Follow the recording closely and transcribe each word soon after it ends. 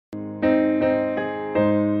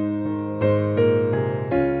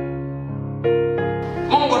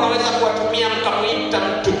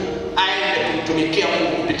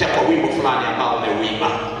fulani ambao umeuiba.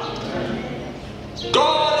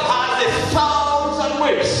 God has 1,000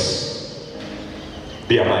 ways.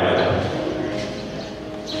 Be available.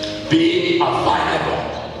 Be available.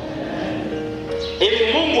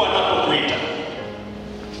 Ili Mungu anapokuita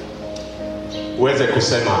uweze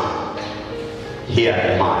kusema, here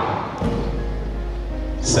am I,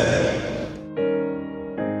 send me.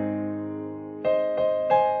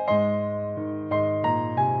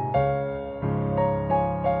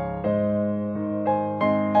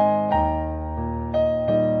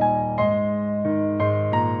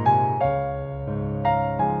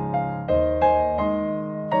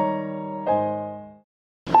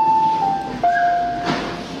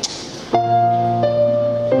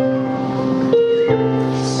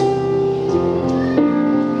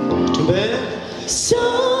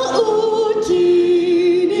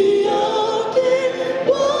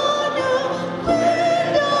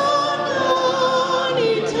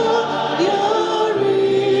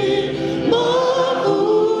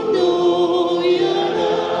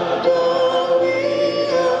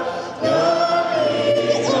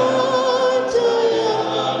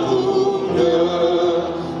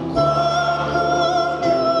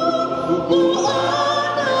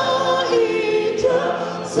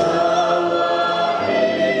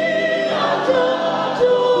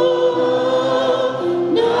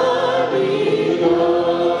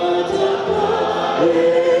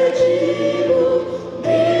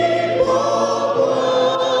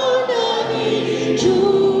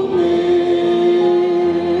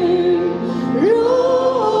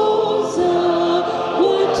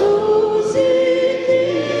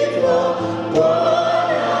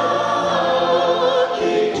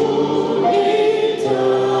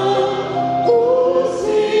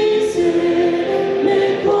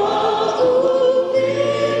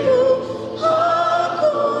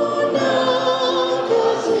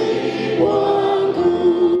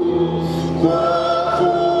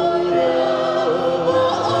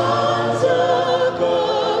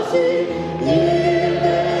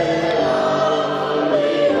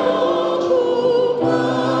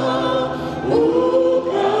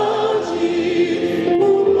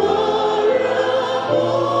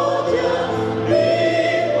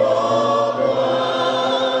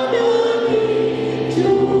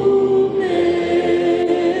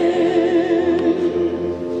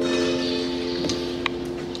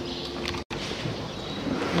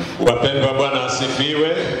 Wapendwa, Bwana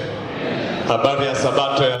asifiwe. Habari ya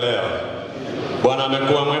sabato ya leo. Bwana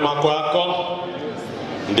amekuwa mwema kwako?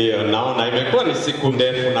 Ndio, naona imekuwa ni siku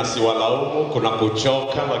ndefu na siwalaumu, kuna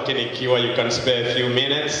kuchoka, lakini ikiwa you can spare a few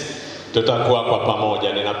minutes tutakuwa kwa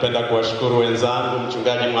pamoja. Ninapenda kuwashukuru wenzangu,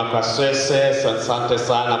 mchungaji Mwakasese, asante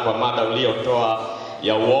sana kwa mada uliotoa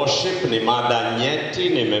ya worship. Ni mada nyeti.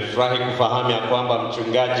 Nimefurahi kufahamu ya kwamba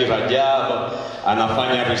mchungaji Rajab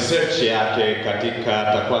anafanya research yake katika,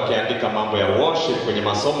 atakuwa akiandika mambo ya worship kwenye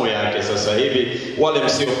masomo yake sasa hivi. Wale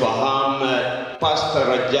msiofahamu, Pastor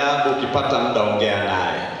Rajab ukipata muda ongea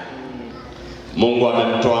naye. Mungu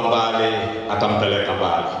amemtoa mbali, atampeleka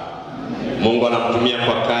mbali. Mungu anamtumia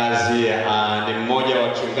kwa kazi. Ni mmoja wa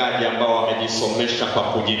wachungaji ambao wamejisomesha kwa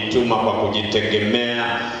kujituma, kwa kujitegemea,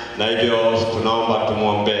 na hivyo tunaomba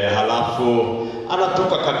tumuombee. Halafu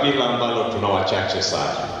anatoka kabila ambalo tuna wachache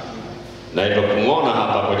sana, na hivyo kumuona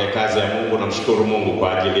hapa kwenye kazi ya Mungu, namshukuru Mungu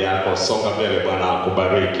kwa ajili yako. Songa mbele, Bwana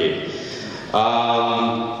akubariki.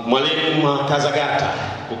 Mwalimu Kazagata,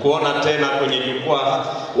 kukuona tena kwenye jukwaa.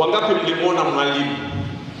 Wangapi mlimuona mwalimu?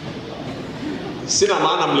 Sina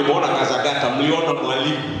maana mlimuona Kazagata, mliona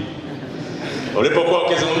mwalimu. Ulipokuwa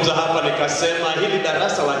ukizungumza hapa nikasema hili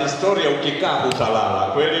darasa la historia ukikaa utalala.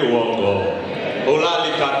 Kweli uongo?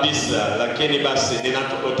 Ulali kabisa. Lakini basi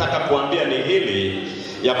ninataka kuambia ni hili,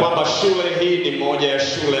 ya kwamba shule hii ni moja ya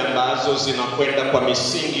shule ambazo zinakwenda kwa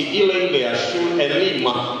misingi ile ile ya shule, elimu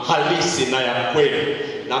halisi na ya kweli.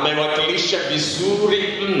 Na amewakilisha vizuri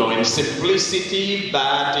mno, in simplicity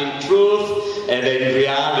but in truth and in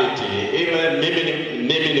reality.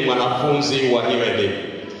 Mimi ni mwanafunzi wa hiyo elimu.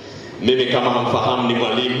 Mimi kama hamfahamu ni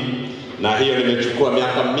mwalimu, na hiyo nimechukua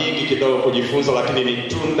miaka mingi kidogo kujifunza, lakini ni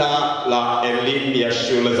tunda la elimu ya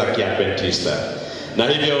shule za Kiadventista. Na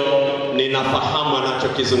hivyo ninafahamu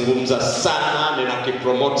anachokizungumza sana,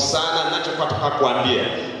 ninakipromote sana. Ninachotaka kuambia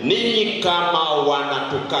ninyi kama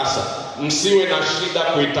wanatukasa, msiwe na shida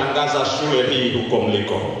kuitangaza shule hii huko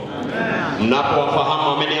mliko.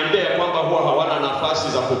 Mnapowafahamu, ameniambia kwamba huwa hawana nafasi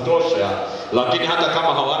za kutosha, lakini hata kama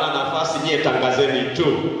hawana nafasi, nyie tangazeni tu.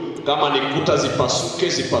 Kama ni kuta zipasuke,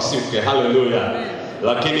 zipasuke. Haleluya.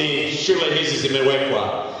 Lakini shule hizi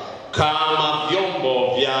zimewekwa kama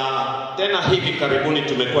vyombo vya, tena hivi karibuni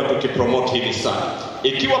tumekuwa tukipromote hivi sana.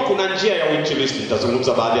 Ikiwa kuna njia ya uinjilisti,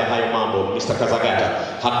 nitazungumza baadhi ya hayo mambo Mr. Kazagata.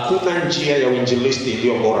 Hakuna njia ya uinjilisti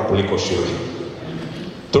iliyo bora kuliko shule.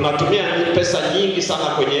 Tunatumia pesa nyingi sana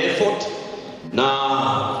kwenye effort na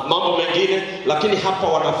mambo mengine, lakini hapa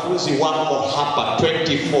wanafunzi wako hapa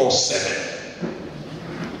 24/7.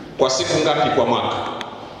 Kwa siku ngapi kwa mwaka?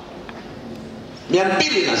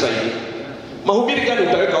 200 na zaidi. Mahubiri gani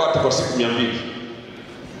utaweka watu kwa siku 200?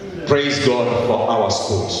 Praise God for our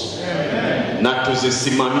schools. Na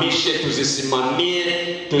tuzisimamishe, tuzisimamie,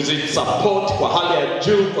 tuzisupport kwa hali ya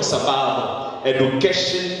juu, kwa sababu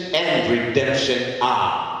education and redemption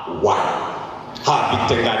are one.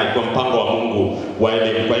 Havitengani kwa mpango wa Mungu wa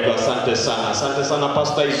elimu. Kwa hivyo asante sana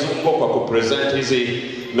Pastor Izungo kwa kupresent hizi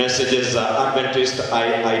messages za Adventist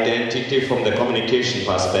identity from the communication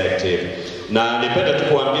perspective. Na nipende tu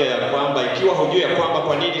kuambia ya kwamba ikiwa hujui ya kwamba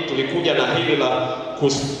kwa nini tulikuja na hili la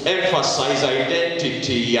emphasize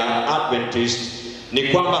identity ya Adventist, ni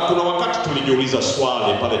kwamba kuna wakati tulijiuliza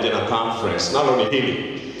swali pale jana conference, nalo ni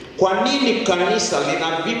hili: kwa nini kanisa lina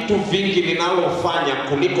vitu vingi linalofanya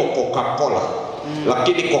kuliko Coca-Cola,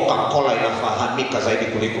 lakini Coca-Cola inafahamika zaidi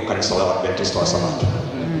kuliko kanisa la Adventist wa Sabato?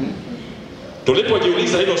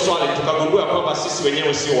 Tulipojiuliza hilo swali, tukagundua kwamba sisi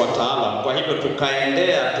wenyewe sio wataalamu. Kwa hivyo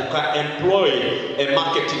tuka-employ a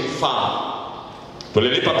marketing firm.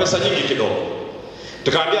 Tulilipa pesa nyingi kidogo.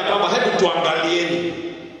 Tukaambia kwamba hebu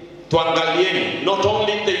tuangalieni not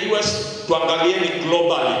only the US, tuangalieni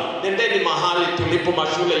globally. Nendeni mahali tulipo,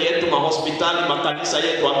 mashule yetu, mahospitali, makanisa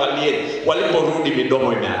yetu, angalieni. Waliporudi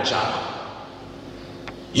midomo imeachana.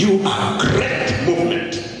 You are great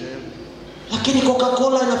movement, lakini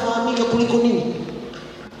Coca-Cola inafahamika kuliko nini?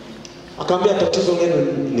 Akaambia tatizo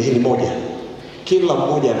lenu ni hili moja: kila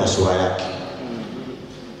mmoja ana sura yake.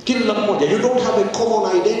 Kila mmoja, you don't have a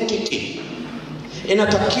common identity.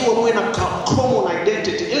 Inatakiwa muwe na common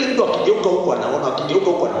identity, ili mtu akigeuka huko anaona, akigeuka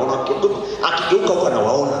huko anaona, akigeuka huko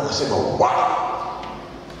anawaona, anasema wow.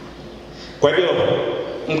 Kwa hivyo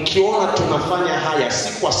mkiona tunafanya haya,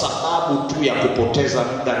 si kwa sababu tu ya kupoteza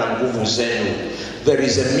muda na nguvu zenu. There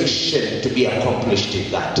is a mission to be accomplished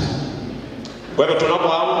in that. Kwa hivyo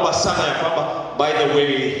tunapoomba sana ya kwamba, by the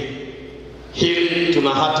way, hili tuna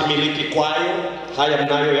hati miliki kwayo, haya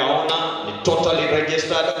mnayoyaona ni totally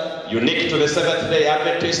registered, unique to the Seventh Day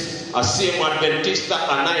Adventist. Asiye Adventista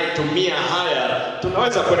anayetumia haya,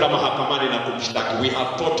 tunaweza kwenda mahakamani na kumshtaki. We have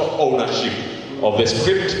total ownership of the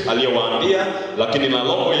script aliyowaambia, lakini na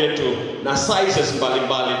logo yetu na sizes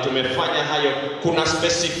mbalimbali tumefanya hayo. Kuna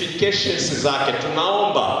specifications zake.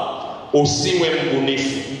 Tunaomba usiwe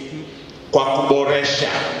mbunifu kwa kuboresha.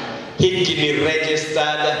 Hiki ni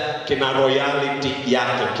registered, kina royalty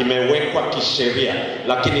yake, kimewekwa kisheria,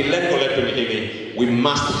 lakini lengo letu ni hili: we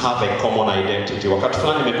must have a common identity. Wakati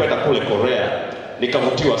fulani nimekwenda kule Korea,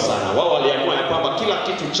 nikavutiwa sana. Wao waliamua ya kwamba kila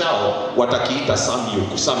kitu chao watakiita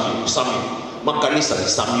Samyuk. Makanisa ni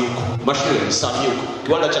Samyuk, mashule ni Samyuk,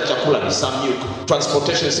 kiwanda cha chakula ni Samyuk,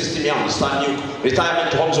 transportation system yao ni Samyuk,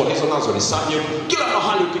 retirement homes hizo nazo ni Samyuk. Kila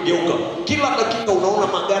mahali ukigeuka, kila dakika unaona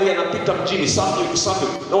magari yanapita mjini Samyuk.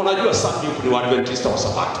 Na unajua Samyuk ni Waadventista wa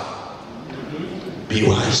Sabato. Be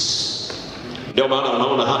wise. Ndio maana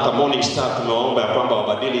unaona hata Morning Star tumewaomba ya kwamba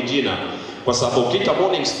wabadili jina, kwa sababu ukiita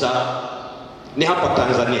Morning Star ni hapa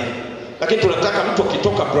Tanzania, lakini tunataka mtu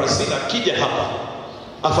akitoka Brazil akija hapa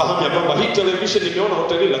afahamu ya kwamba hii television nimeona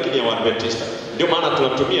hoteli lakini ya Adventista. Ndio maana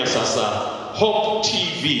tunatumia sasa Hope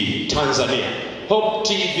TV Tanzania, Hope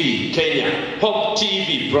TV Kenya, Hope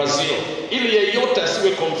TV Brazil, ili yeyote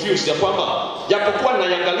asiwe confused ya kwamba japokuwa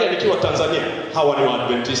naiangalia nikiwa Tanzania, hawa ni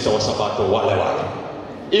Adventista wa Sabato wale,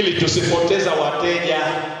 ili tusipoteza wateja.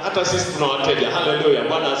 Hata sisi tuna wateja. Haleluya,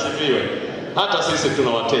 Bwana asifiwe. Hata sisi tuna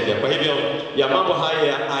wateja. Kwa hivyo ya mambo haya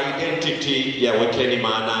ya identity ya wekeni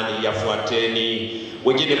maanani, yafuateni.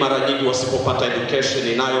 Wengine mara nyingi wasipopata education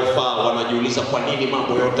inayofaa wanajiuliza kwa nini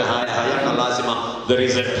mambo yote haya hayana lazima. There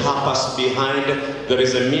is a purpose behind, there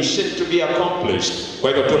is a mission to be accomplished. Kwa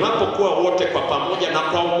hivyo tunapokuwa wote kwa pamoja na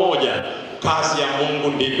kwa umoja, kazi ya Mungu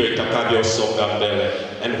ndivyo itakavyosonga mbele.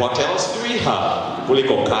 And what else do we have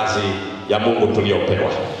kuliko kazi ya Mungu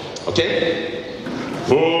tuliyopewa? Okay?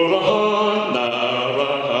 Furaha na raha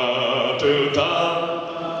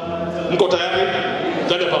mko tayari?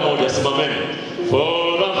 Twende pamoja, simameni.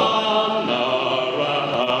 Furaha na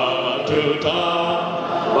raha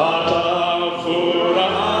tutapata,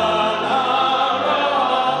 furaha na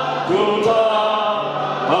raha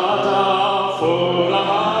tutapata,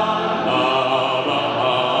 furaha na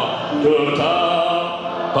raha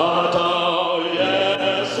tutapata,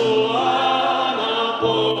 Yesu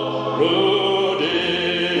anaporudi.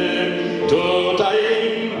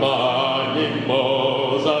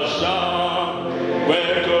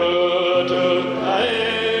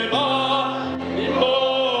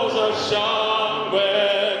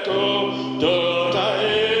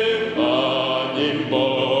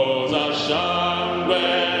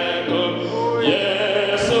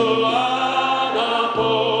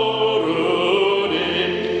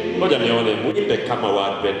 uimbe kama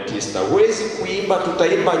Waadventista. Huwezi kuimba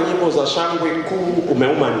tutaimba nyimbo za shangwe kuu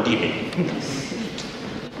umeuma ndimi.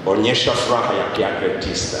 Onyesha furaha ya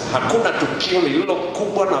Kiadventista. Hakuna tukio lililo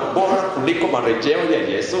kubwa na bora kuliko marejeo ya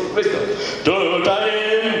Yesu Kristo.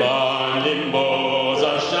 Tutaimba nyimbo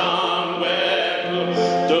za shangwe,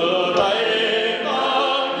 tutaimba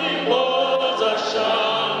nyimbo za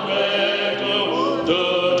shangwe,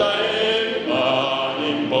 tutaimba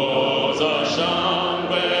nyimbo za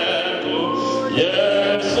shangwe,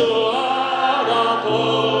 Yesu anaporudi.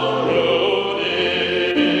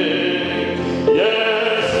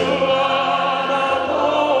 Yesu anaporudi.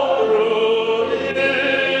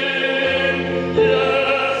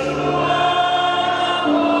 Yesu anaporudi.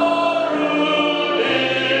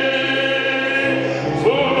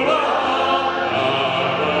 Furaha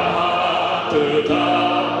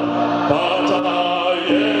tutapata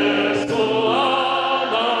Yesu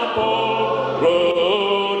anaporudi.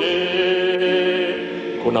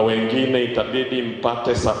 Kuna wengine itabidi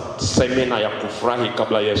mpate semina ya kufurahi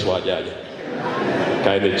kabla Yesu ajaje.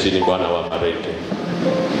 Kaeni chini, Bwana wabariki.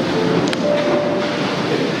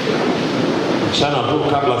 Mchana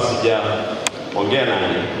huu kabla sijaongea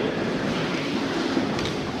nanyi,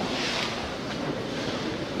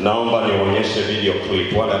 naomba nionyeshe video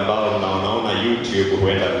clip. Wale ambao mnaona YouTube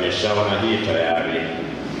huenda mmeshaona hii tayari.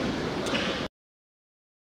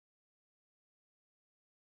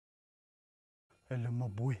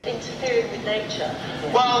 Interfering with nature.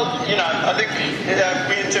 Well, you know, I think we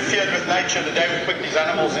interfered with nature the day we put these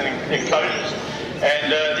animals in enclosures.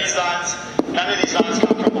 And these lions, none of these lions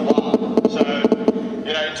come from the wild. So,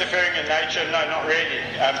 you know, interfering in nature, no, not really.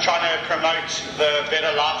 Trying to promote the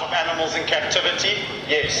better life of animals in captivity,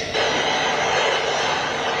 yes.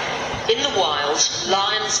 In the wild,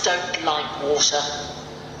 lions don't like water.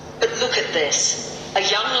 But look at this. A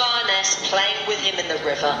young lioness playing with him in the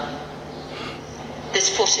river. This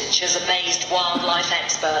footage has amazed wildlife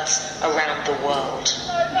experts around the world.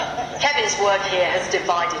 Kevin's work here has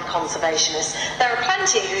divided conservationists. There are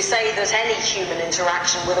plenty who say that any human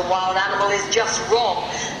interaction with a wild animal is just wrong,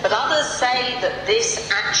 but others say that this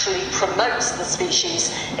actually promotes the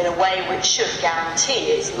species in a way which should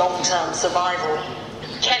guarantee its long-term survival.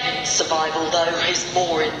 Kevin's survival, though, is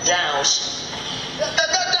more in doubt.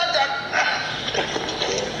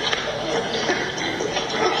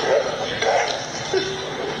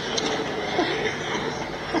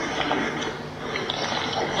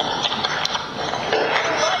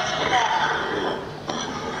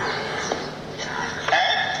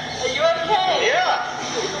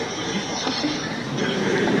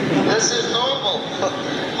 This is normal.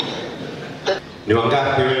 Ni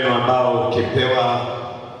wangapi wenu ambao ukipewa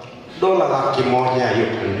 $100,000 you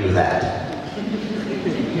can do that?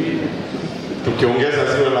 Tukiongeza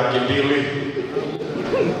ziwe $200,000,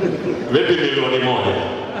 vipi $1,000,000?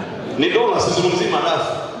 Ni dola, sizungumzi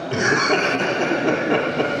madafu.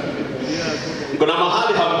 Kuna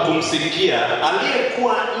mahali hamkumsikia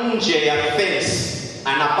aliyekuwa nje ya fence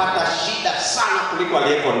anapata shida sana kuliko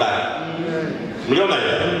aliyeko ndani. Mliona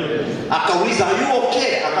hiyo? Akauliza, "Are you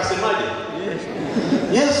okay?" Akasemaje?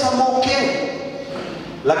 "Yes, I'm okay."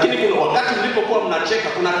 Lakini kuna wakati mlipokuwa mnacheka,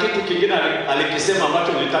 kuna kitu kingine alikisema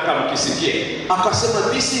ambacho nilitaka mkisikie. Akasema,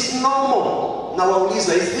 "This is normal." Na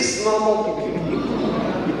wauliza, "Is this normal?"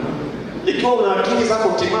 Ikiwa una akili zako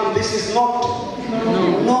timamu, this is not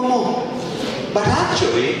normal. But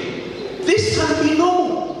actually, this can be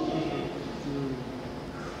normal.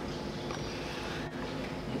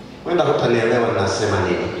 Wenda hutanielewa nasema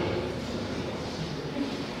nini.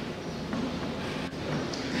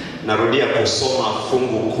 Narudia kusoma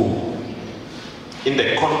fungu kuu in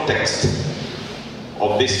the context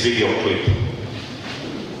of this video clip.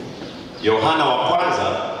 Yohana wa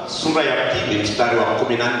kwanza sura ya 2 mstari wa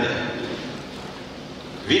 14.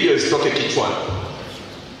 Video isitoke kichwani.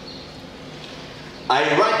 I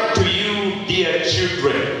write to you, dear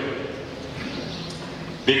children,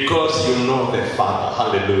 because you know the Father.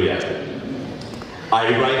 Hallelujah. I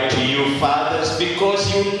write to you, fathers,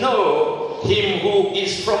 because you know him who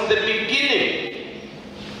is from the beginning.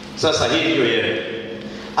 Sasa hii ndio yeye.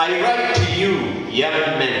 I write to you,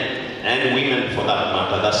 young men and women for that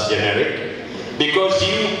matter, that's generic, because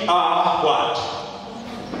you are what?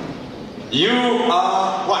 You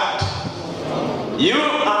are what? You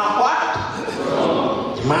are what?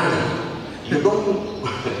 Man, you don't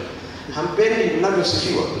hampendi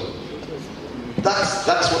mnavyosifiwa.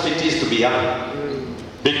 That's what it is to be young.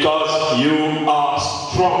 Because you are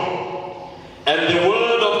strong, and the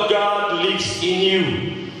word of God lives in you,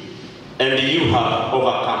 and you have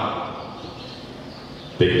overcome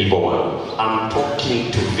the evil one. I'm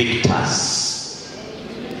talking to victors.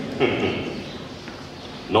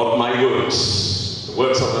 not my words, the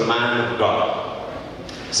words of the man of God.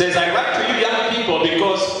 Says, I write to you young people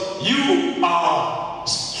because you are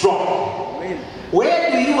strong.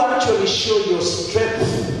 Where do you actually show your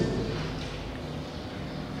strength?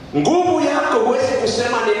 Nguvu yako huwezi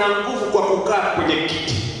kusema nina nguvu kwa kukaa kwenye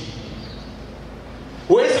kiti.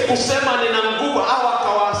 Huwezi kusema nina nguvu au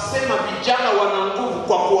akawasema vijana wana nguvu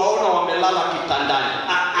kwa kuwaona wamelala kitandani.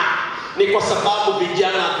 Ni kwa sababu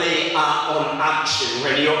vijana, they are on action.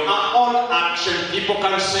 When you are on action, people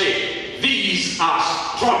can say, these are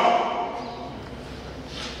strong.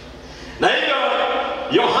 Na hivyo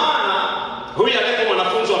Yohana, huyu alikuwa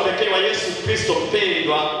mwanafunzi wa pekee wa Yesu Kristo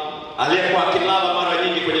mpendwa, aliyekuwa akilala mara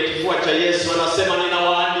nyingi kwenye kifua cha Yesu, anasema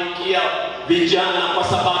ninawaandikia vijana kwa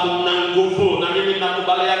sababu mna nguvu. Na mimi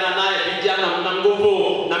nakubaliana naye, vijana mna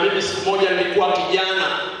nguvu. Na mimi siku moja nilikuwa kijana.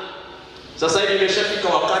 Sasa hivi nimeshafika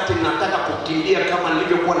wakati nataka kukimbia kama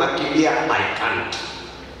nilivyokuwa nakimbia. I can't.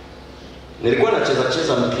 Nilikuwa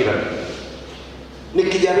nacheza mpira.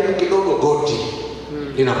 Nikijaribu kidogo goti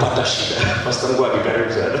linapata shida. Pastor Mungu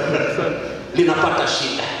akikaribu sana. Linapata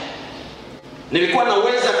shida. Nilikuwa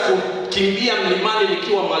naweza kukimbia mlimani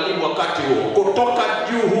nikiwa mwalimu wakati huo. Kutoka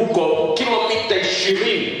juu huko kilomita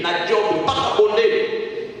 20 na job mpaka bondeni.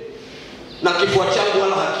 Na kifua changu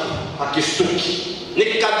wala hakistuki.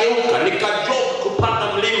 Nikageuka, nikajob kupanda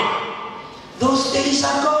mlima. Those days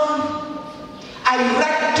are gone. I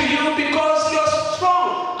write to you because you're strong.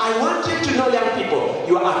 I want you to know, young people,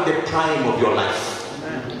 you are at the prime of your life.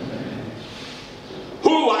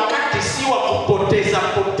 Huu wakati si wa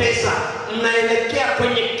kupoteza. Mnaelekea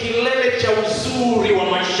kwenye kilele cha uzuri wa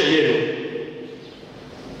maisha yenu.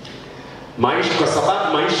 Maisha, kwa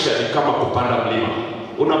sababu maisha ni kama kupanda mlima.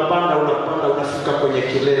 Unapanda, unafika kwenye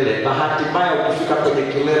kilele. Bahati mbaya ukifika kwenye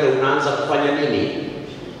kilele unaanza kufanya nini?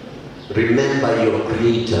 Remember your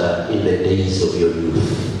creator in the days of your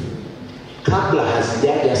youth. Kabla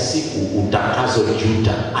hazijaja siku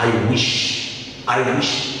utakazojuta. I wish.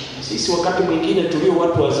 Sisi wakati mwingine tulio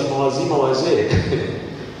watu wazima wazee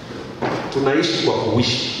tunaishi kwa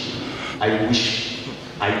kuwishi. I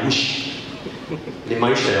wish. Ni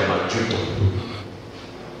maisha ya majuto.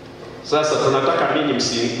 Sasa tunataka ninyi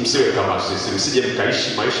msiwe kama sisi, msije mkaishi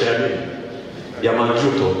maisha ya nini? Ya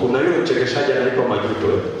majuto. Kuna yule mchekeshaji anaitwa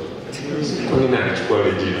Majuto. Kwa nini anachukua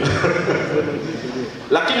ile jina?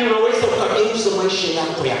 Lakini unaweza ukageuza maisha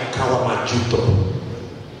yako yakawa majuto.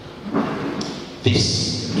 This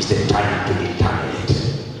is the time to be tired.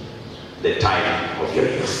 The time of your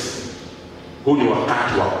youth. Huu ni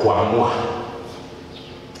wakati wa kuamua.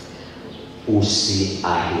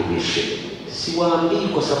 Usiahirishe. Siwaambii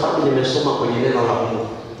kwa sababu nimesoma kwenye neno la Mungu.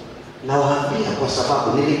 Nawaambia kwa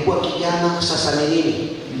sababu nilikuwa kijana, sasa ni nini?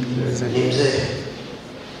 Ni mzee.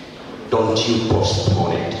 Don't you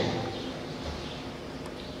postpone it.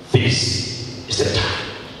 This is the time.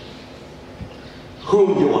 Huu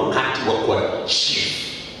ndio wakati wa kuachieve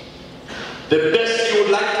the best you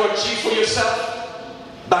would like to achieve for yourself.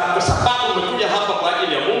 But kwa sababu umekuja hapa kwa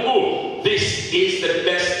ajili ya Mungu, this is the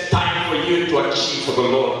best time for you to achieve for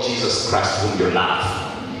the Lord Jesus Christ whom you love.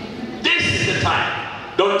 This is the time.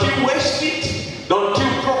 Don't you waste it. Don't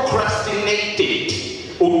you procrastinate it.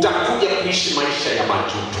 Utakuja kuishi maisha ya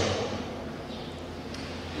majuto.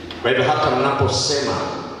 Kwa hivyo hata mnaposema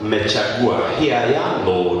mmechagua, here I am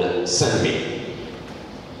Lord, send me.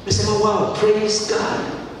 Mesema, wow, praise God.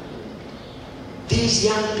 These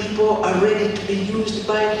young people are ready to be used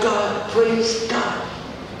by God. Praise God.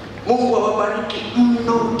 Mungu awabariki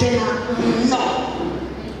mno tena mno.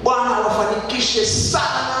 Bwana awafanikishe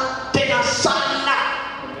sana tena sana.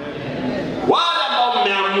 Wale ambao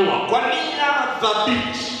mmeamua kwa nia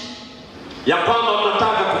thabiti ya kwamba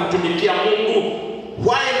mnataka kumtumikia Mungu,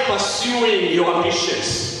 while pursuing your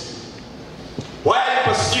ambitions, while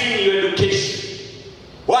pursuing your education,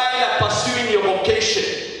 while pursuing your vocation,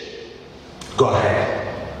 go ahead.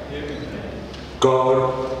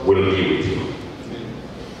 God will be with you.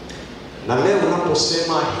 Na leo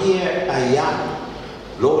unaposema here I am,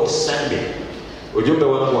 Lord send me, ujumbe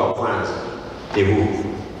wangu wa kwanza ni huu: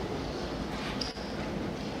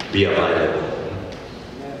 be available.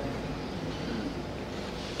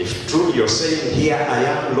 If truly you're saying here I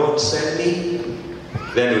am, Lord send me,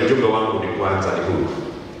 then ujumbe wangu ni kwanza ni huu: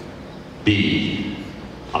 be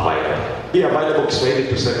available. Be available Kiswahili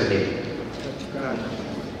tuseme nini?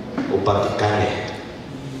 Upatikane.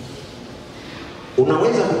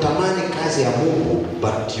 Unaweza kutamani kazi ya Mungu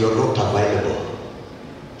but you're not available,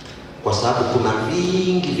 kwa sababu kuna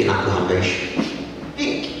vingi vinakuhangaisha.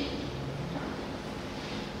 Vingi.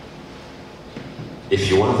 If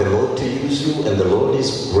you want the Lord to use you and the Lord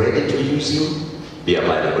is ready to use you, be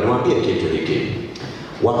available. Niwaambie kitu hiki.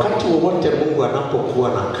 Wakati wowote Mungu anapokuwa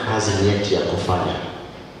na kazi nyeti ya kufanya,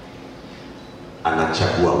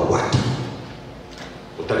 anachagua watu.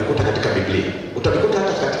 Utalikuta katika Biblia, utalikuta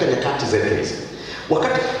hata katika nyakati zetu hizi.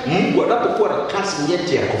 Wakati Mungu anapokuwa na kazi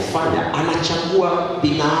nyeti ya kufanya, anachagua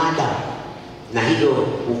binadamu. Na hilo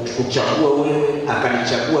kuchagua wewe,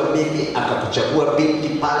 akanichagua mimi, akakuchagua binti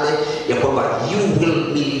pale, ya kwamba you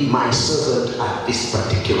will be my servant at this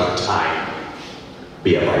particular time.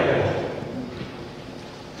 Be available.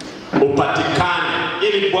 Upatikane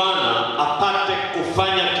ili Bwana apate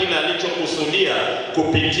kufanya kile alichokusudia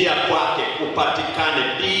kupitia kwake. Upatikane,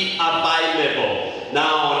 be available.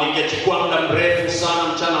 Now, ningechukua muda mrefu sana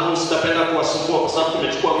mchana huu, sitapenda kuwasumbua kwa sababu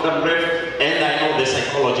tumechukua muda mrefu, and I know the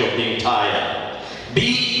psychology of being tired.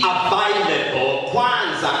 Be available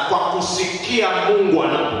kwanza kwa kusikia Mungu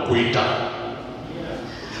anapokuita.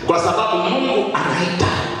 Kwa sababu Mungu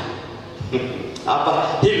anaita. Hapa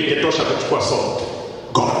hili ingetosha kuchukua somo.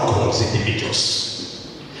 God calls individuals.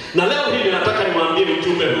 Na leo hili nataka nimwambie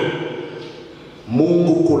ujumbe huu.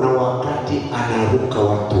 Mungu kuna wakati anaruka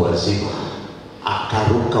watu wazima,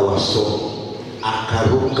 akaruka wasomi,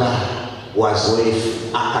 akaruka wazoefu,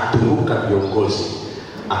 akaturuka viongozi,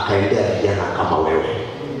 akaendea vijana kama wewe.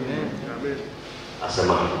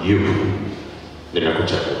 Asema, you,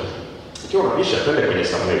 nimekuchagua. Ikiwa unabisha, twende kwenye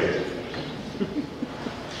Samueli.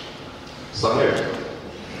 Samueli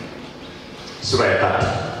sura ya 3.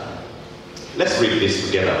 Let's read this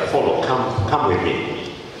together. Follow, come with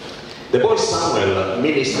me. The boy Samuel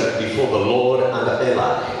ministered before the Lord under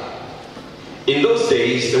Eli. In those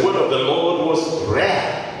days, the word of the Lord was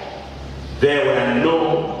rare. There were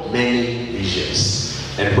no many visions.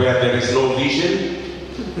 And where there is no vision,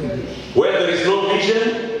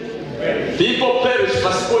 people perish.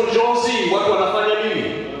 Pasipo njozi, watu wanafanya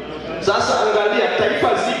nini? Sasa angalia, taifa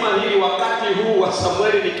zima hili wakati huu wa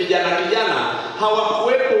Samueli ni kijana,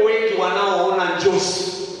 hawakuwepo wengi wanaoona njozi.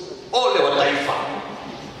 Ole wa taifa.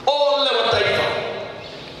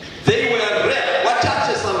 They were rare,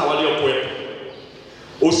 wachache sana waliokuwepo.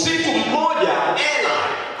 Usiku mmoja, Eli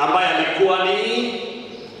ambaye alikuwa ni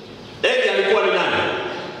nani?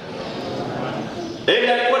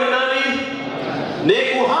 Ni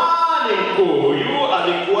kuhani mkuu. Huyu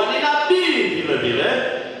alikuwa ni nabii vile vile,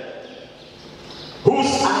 whose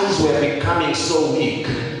eyes were becoming so weak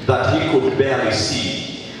that he could barely see,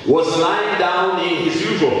 was lying down in his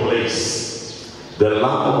usual place. The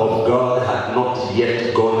Lamb of God had not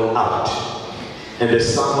yet gone out, and the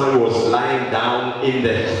Samuel was lying down in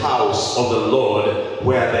the house of the Lord,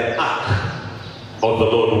 where the ark of the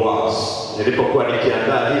Lord was. Nilipokuwa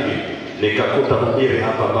nikiandaa hivi, nikakuta hubiri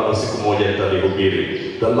hapa ambalo siku moja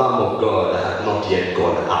nitalihubiri. The Lamb of God had not yet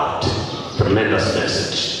gone out. Tremendous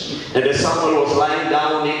message. And the Samuel was lying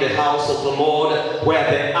down in the house of the Lord,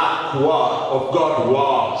 where the ark of God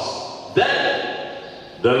was. Then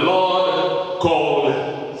the Lord called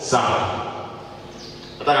Samuel.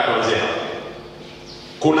 Nataka tuanzie hapa.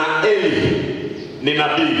 Kuna Eli ni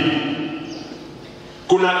nabii.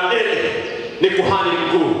 Kuna Eli ni kuhani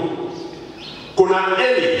mkuu. Kuna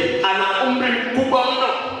Eli ana umri mkubwa mno,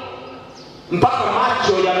 mpaka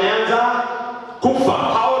macho yameanza kufa,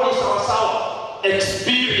 haoni sawasawa.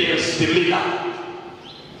 Experienced leader.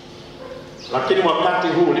 Lakini wakati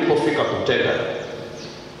huu ulipofika kutenda,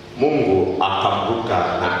 Mungu akamruka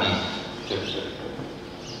nabii,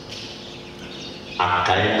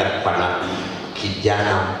 akaenda kwa nabii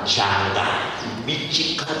kijana mchanga,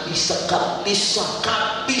 mbichi kabisa.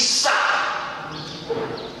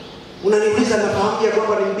 Unaniuliza nafahamu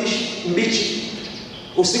kwamba ni mbichi.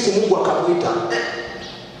 Usiku Mungu akamuita,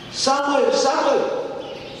 Samuel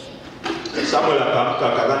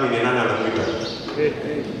akamka, akadhani ni nani anamuita.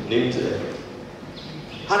 Ni mzee,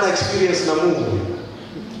 hana experience na Mungu.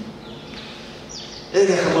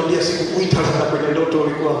 Eli akamwambia, sikukuita hata kwenye ndoto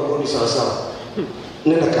ulikuwa huoni sawasawa,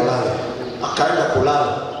 nenda kalale. Akaenda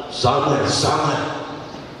kulala. Samuel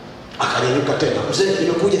akanyanyuka tena, mzee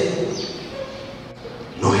nimekuja.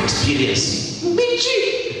 No experience, mbichi.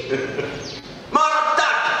 Mara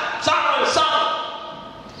tatu, Samuel.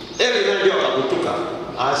 Eli ndio akakutuka.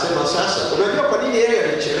 Anasema, sasa unajua kwa nini Eli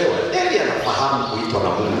alichelewa? Eli anafahamu kuitwa na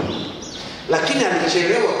Mungu, lakini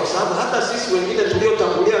alichelewa kwa sababu hata sisi wengine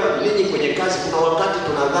tuliotangulia ninyi kwenye kazi, kuna wakati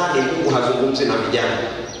tunadhani Mungu hazungumzi na vijana.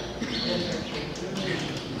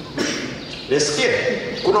 Nisikie,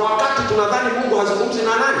 kuna wakati tunadhani Mungu hazungumzi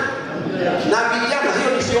na nani? Na vijana. Hiyo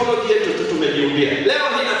ni theology yetu tu tumejiumbia. Leo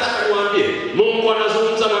hii nataka niwaambie, Mungu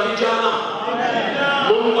anazungumza na vijana.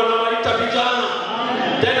 Mungu anawaita vijana.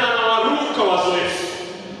 Tena anawaruka wazoefu.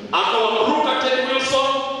 Akamruka Ted Wilson,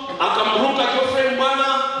 akamruka GEOFFREY Mbwana,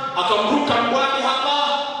 akamruka Mbwani hapa,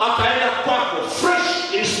 akaenda kwako fresh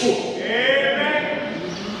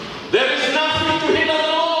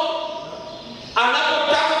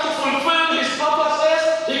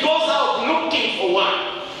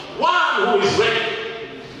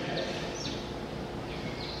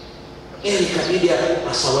Eli kabidi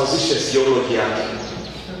asawazishe theology yake,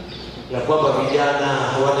 na kwamba vijana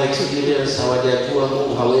hawana experience, hawajajua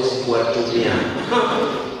Mungu hawezi kuwatumia.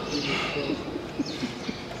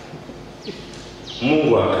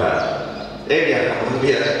 Mungu Eli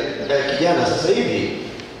akamwambia kijana, sasa hivi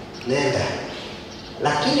nenda,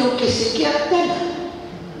 lakini ukisikia tena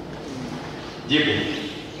jibu,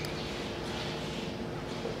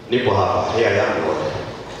 nipo hapa, here I am Lord,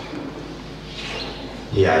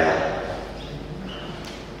 here I am.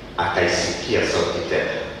 Akaisikia sauti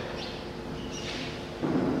tena,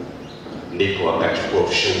 ndipo akachukua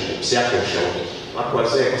ushauri. Usiache ushauri. Watu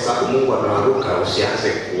wazee, kwa sababu Mungu amewaruka, usianze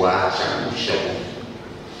kuacha ushauri.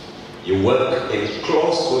 You work in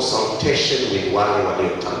close consultation with wale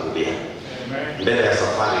waliotangulia. Mbele ya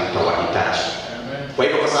safari utawahitaji. Kwa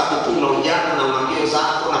hivyo, kwa sababu tu unaonjana na ngambio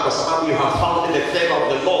zako, na kwa sababu you have found the favor of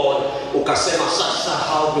the Lord, ukasema sasa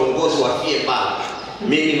hao viongozi wafie mbali,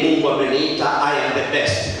 mimi Mungu ameniita, I am the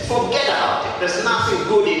best. Forget about it. There's nothing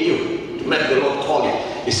good in you to make the Lord call you.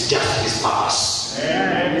 It's just His purpose.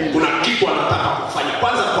 Kuna kitu anataka kufanya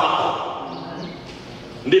kwanza kwako,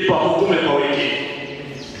 ndipo hukume kwa wengine.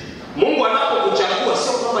 Mungu anapokuchagua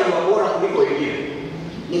sio kwamba ni bora kuliko wengine,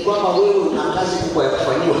 ni kwamba wewe una kazi kubwa ya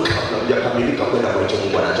kufanywa kabla hujakamilika kwenda kwa hicho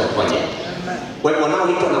Mungu anachofanya. Kwa hivyo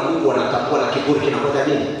wanaoitwa na Mungu wanatakuwa na kiburi kinakwenda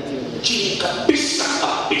nini? Chini kabisa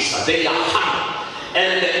kabisa. They are humble.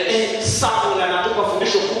 And Samuel anatupa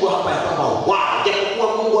fundisho kubwa hapa ya kwamba wow, japokuwa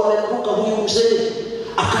Mungu amemruka huyu mzee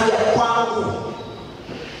akaja kwangu,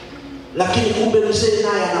 lakini kumbe mzee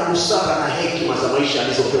naye ana busara na hekima za maisha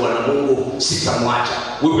alizopewa na Mungu, sitamwacha.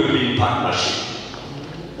 We will be in partnership.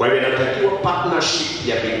 Kwa hivyo inatakiwa partnership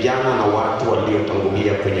ya vijana na watu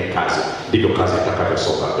waliotangulia kwenye kazi, ndio kazi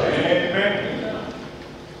itakayosonga mbele.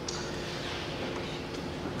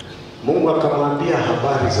 Mungu akamwambia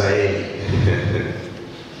habari za Eli.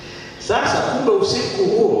 Sasa kumbe usiku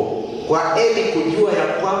huo kwa Eli kujua ya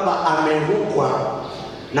kwamba amerukwa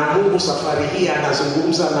na Mungu, safari hii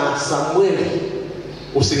anazungumza na Samueli,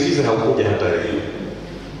 usingizi haukuja hata leo.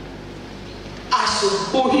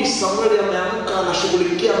 Asubuhi Samueli ameamka,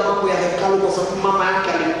 anashughulikia mambo ya hekalu, kwa sababu mama yake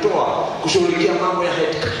alimtoa kushughulikia mambo ya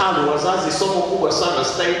hekalu. Wazazi, somo kubwa sana,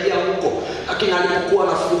 sitaidia huko, lakini alipokuwa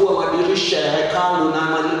anafungua madirisha ya hekalu na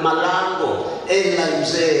malango, Eli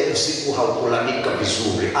mzee usiku haukulanika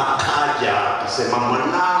vizuri, akaja akasema,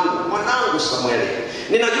 mwanangu Samueli,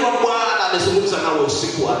 ninajua Bwana amezungumza nawe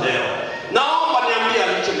usiku wa leo, naomba niambie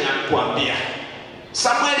alichoniambia.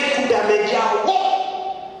 Samueli kumbe amejaa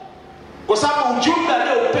kwa sababu ujumbe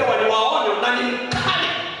aliopewa ni waonyo na ni mkali.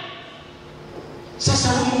 Sasa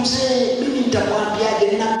huyu mzee, mimi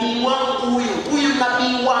nitamwambiaje nabii wangu huyu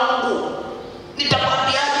nabii wangu?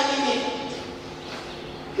 Nitamwambiaje mimi?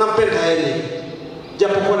 Nampenda Eli,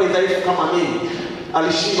 japokuwa ni dhaifu kama mimi,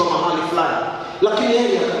 alishindwa mahali fulani, lakini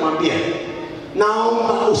Eli akamwambia,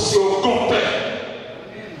 naomba usiogope.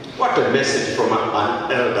 What a message from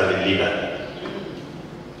an elderly leader.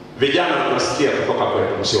 Vijana tunasikia kutoka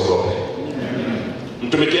kwetu, msiogope.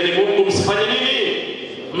 Mtumikieni Mungu, msifanye nini?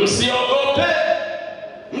 Msiogope.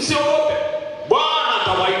 Msiogope. Bwana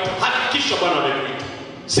atawaita. Hakikisha Bwana amekuita.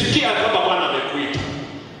 Sikia kwamba Bwana amekuita.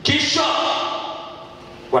 Kisha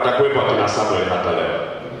watakuwepo akina Samuel hata leo.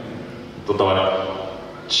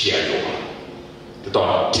 Tutawachia nyuma.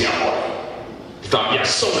 Tutawatia moyo. Tutawaambia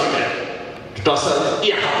songa mbele.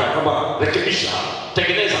 Tutawasaidia hapa kwamba rekebisha hapa,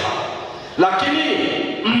 tengeneza hapa. Lakini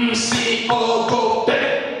msiogope.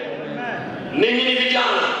 Ninyi ni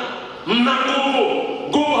vijana, mna nguvu.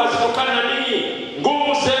 Nguvu hazitokani na ninyi,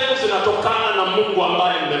 nguvu zenu zinatokana na Mungu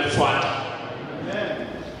ambaye mmemfuata.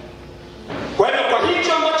 Kwa hivyo kwa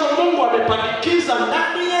hicho ambacho Mungu amepandikiza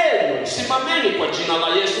ndani yenu, simameni kwa jina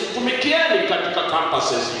la Yesu. Mtumikieni katika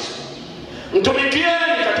campuses hizo,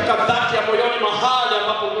 mtumikieni katika dhati ya moyoni, mahali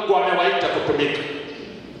ambapo Mungu amewaita kutumika.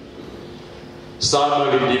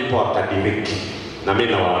 Samuel ndipo akadiriki, na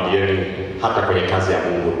mimi nawaambieni hata kwenye kazi ya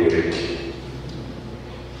Mungu diriki.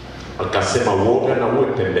 Akasema, woga na uwe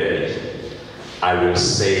pembeni, I will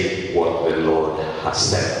say what the Lord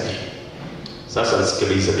has said. Sasa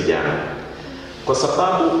nisikilize vijana, kwa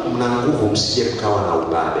sababu mna nguvu, msije mkawa na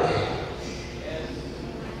ubabe.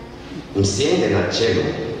 Msiende na chenu,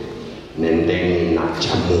 nendeni na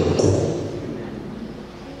cha Mungu.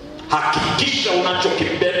 Hakikisha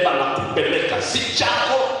unachokibeba na kupeleka si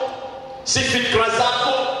chako, si fikra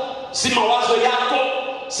zako, si mawazo yako,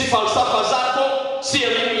 si falsafa zako, si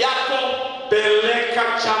elimu yako. Peleka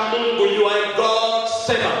cha Mungu. You are a God's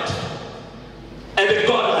servant, and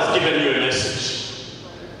God has given you a message.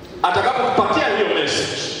 Atakapokupatia hiyo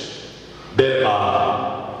message, beba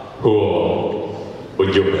huo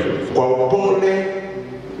ujumbe kwa upole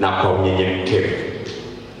na kwa unyenyekevu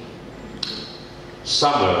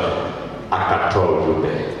Samuel akatoa ujumbe.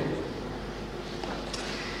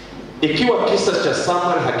 Ikiwa kisa cha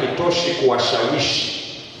Samuel hakitoshi kuwashawishi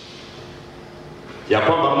ya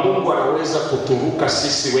kwamba Mungu anaweza kuturuka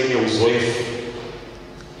sisi wenye uzoefu,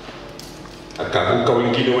 akaruka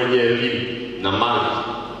wengine wenye elimu na mali,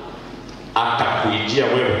 akakuijia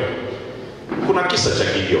wewe. Kuna kisa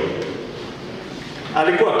cha Gideon.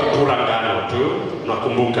 Alikuwa akipura ngano tu,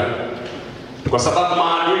 nakumbuka. Kwa sababu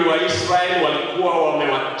maadui wa Israeli walikuwa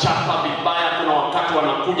wamewachapa vibaya. Kuna wakati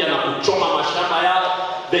wanakuja na kuchoma mashamba yao.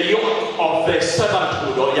 The yoke of the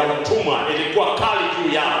servanthood, ya utumwa, ilikuwa kali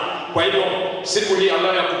juu yao. Kwa hivyo siku hii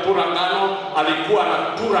ambayo ya kupura ngano, alikuwa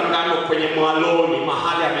anapura ngano kwenye mwaloni,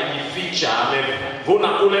 mahali amejificha, amevuna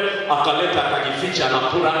kule, akaleta akajificha,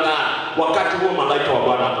 anapura ngano. Wakati huo malaika wa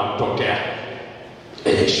Bwana akamtokea.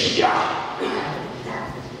 Shujaa.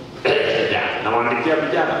 Nawaandikia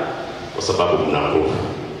vijana kwa sababu mna nguvu.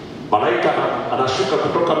 Malaika anashuka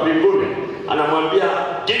kutoka mbinguni, anamwambia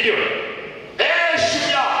Gideon,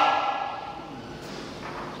 shujaa.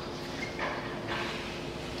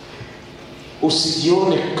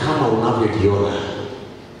 Usijione kama unavyojiona,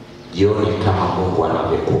 jione kama Mungu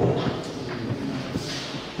anavyokuona.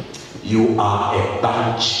 You are a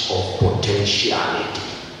bunch of potentiality.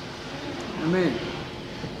 Amen.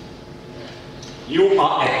 You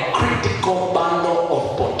are a critical bundle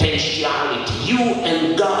of potentiality. You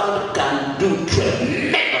and God can do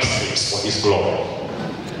tremendous things for His glory.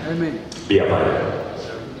 Amen. Be available.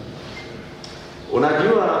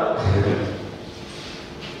 Unajua,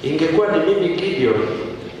 ingekuwa ni mimi Gideon,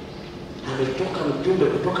 ametoka mjumbe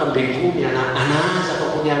kutoka mbinguni, anaanza kwa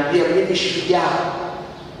kuniambia mimi shujaa,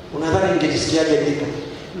 unadhani ningejisikiaje ndipo?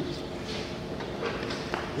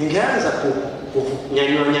 Ningeanza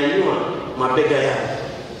kunyanyua mabega yao.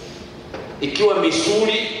 Ikiwa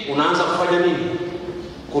misuli, unaanza kufanya nini?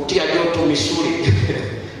 Kutia joto misuli.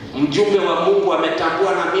 Mjumbe wa Mungu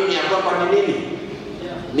ametambua na mimi ya kwamba ni nini?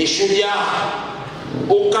 Ni shujaa.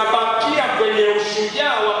 Ukabakia kwenye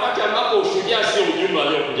ushujaa wakati ambapo ushujaa sio ujumbe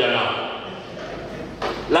aliokuja nao.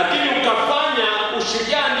 Lakini ukafanya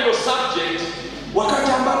ushujaa ndio subject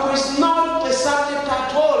wakati ambapo is not the subject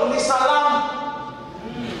at all. Ni salamu.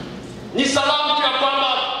 Ni salamu tu ya kwamba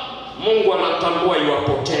Mungu anatambua your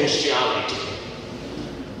potentiality.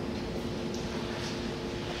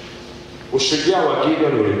 Ushujaa wa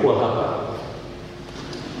Gideon ulikuwa hapa.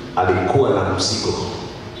 Alikuwa na mzigo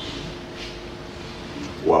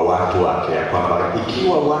wa watu wake, ya kwamba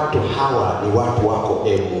ikiwa watu hawa ni watu wako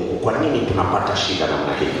Mungu, kwa nini tunapata shida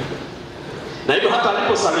namna hii? Na hivyo hata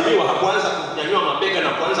aliposalimiwa hakuanza kunyanyua mabega na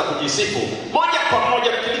kuanza kujisifu. Moja kwa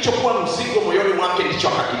moja kilichokuwa mzigo moyoni mwake ndicho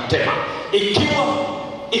akakitema.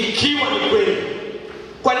 Ikiwa ni kweli,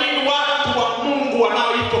 kwa nini watu wa Mungu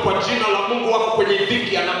wanaoitwa kwa jina la Mungu wako kwenye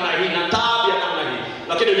dhiki ya namna hii na taabu ya namna hii?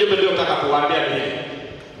 Lakini ujumbe ndio nataka kuwaambia ni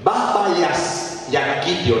baba ya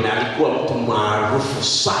Gideon alikuwa mtu maarufu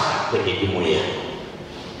sana kwenye jumuiya.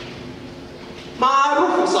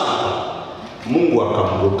 Maarufu sana. Mungu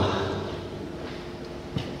akamruka.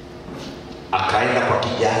 Akaenda kwa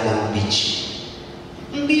kijana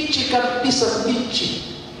mbichi kabisa, mbichi.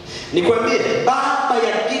 Nikwambie, baba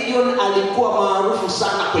ya Gideon alikuwa maarufu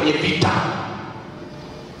sana kwenye vita.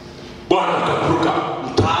 Bwana akamruka,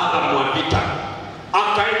 mtaalamu wa vita.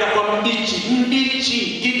 Akaenda kwa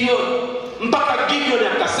mbichi Gideon, mpaka Gideon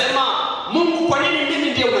akasema, Mungu, kwa nini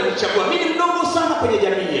mimi ndiye unanichagua? Mimi ni mdogo sana kwenye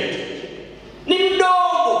jamii yetu. Ni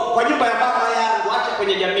mdogo kwa nyumba ya baba yangu, acha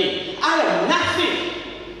kwenye jamii. I am nothing.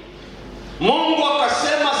 Mungu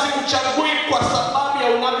akasema, sikuchagui kwa sababu ya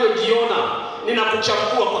unavyojiona,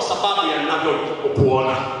 ninakuchagua kwa sababu ya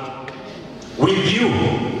ninavyokuona. With you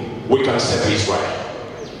we can save Israel.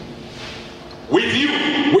 With you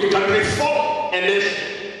we can reform a nation.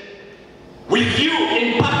 With you,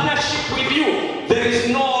 in partnership with you, there is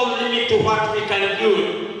no limit to what we can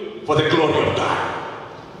do for the glory of God.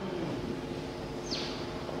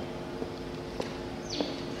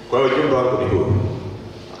 Kwa hiyo ujumbe wangu ni huu.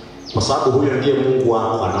 Kwa sababu huyo ndiye Mungu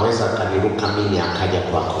wako, anaweza kaniruka mimi akaja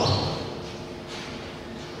kwako.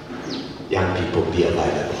 Young people, be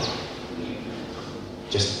available.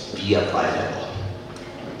 Just be available.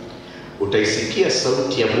 Utaisikia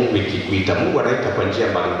sauti ya Mungu ikikuita. Mungu anaita kwa njia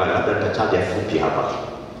mbalimbali, labda nitataja fupi hapa.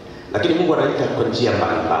 Lakini Mungu anaita kwa njia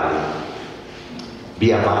mbalimbali.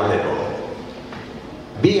 Be available.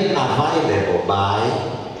 Be available by,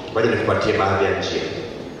 ngoja nikupatie baadhi ya njia.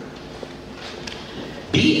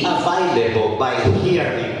 Be available by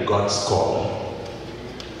hearing God's call.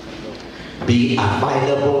 Be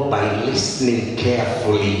available by listening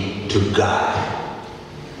carefully to God.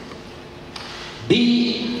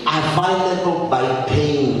 Be available by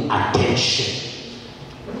paying attention.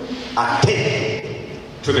 Attend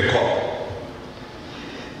to the call.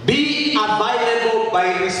 Be available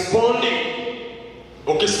by responding.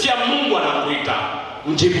 Ukisikia Mungu anakuita,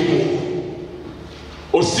 mjibu Mungu.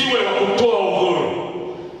 Usiwe wa kutoa uhuru.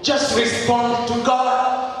 Just respond to God.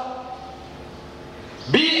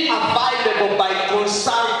 Be available by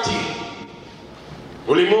consulting.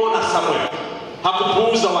 Ulimuona Samuel,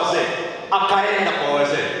 hakupuuza wazee, akaenda kwa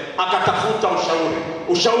wazee, akatafuta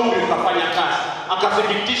ushauri ukafanya kazi,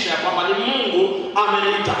 akathibitisha ya kwamba ni Mungu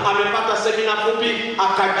ameniita, amepata semina fupi,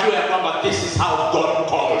 akajua ya kwamba this is how God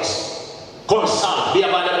calls. Consult, be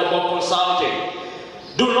available for consulting.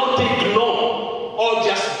 Do not ignore or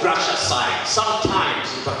just brush aside. Sometimes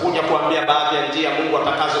utakuja kuambia baadhi ya njia Mungu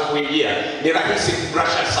atakazo kuingia, ni rahisi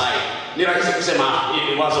brush aside, ni rahisi kusema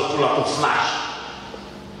hii ni wazo tu la kuflash.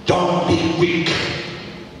 Don't be weak.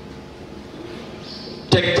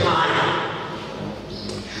 Take time.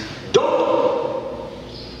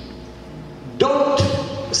 Don't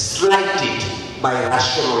slight it by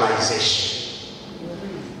rationalization.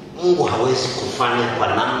 Mungu hawezi kufanya kwa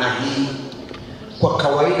namna hii. Kwa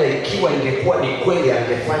kawaida ikiwa ingekuwa ni kweli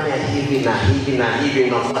angefanya hivi na hivi na hivi,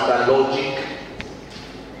 unafuata logic.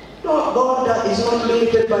 No, God is not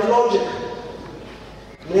limited by logic.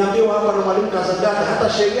 Niambiwa hapa na mwalimu Kazagata, hata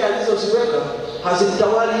sheria alizoziweka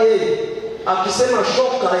hazimtawali yeye. Akisema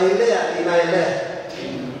shoka elea, inaelea.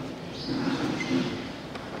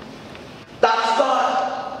 That's God.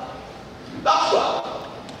 That's God.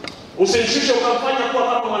 Usimshushe ukamfanya kuwa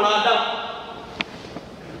kama mwanadamu.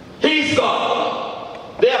 He is God.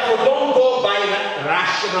 Therefore, don't go by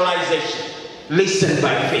rationalization. Listen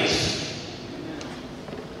by faith.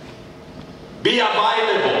 Be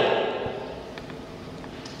available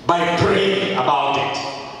by praying about it.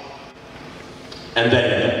 And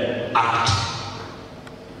then act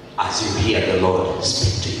as you hear the Lord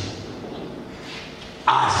speak to you.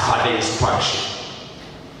 Ask for the instruction.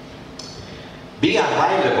 Be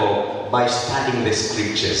available by studying the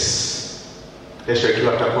scriptures. Kesho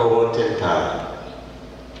ikiwa tutakuwa wote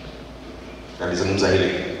nalizungumza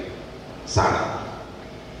hili sana.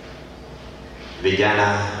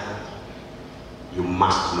 Vijana, you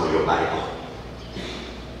must know your Bible.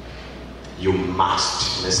 You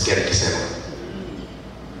must. Nasikia nikisema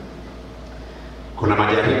kuna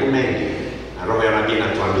majaribu mengi, na roho ya nabii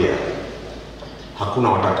inatuambia hakuna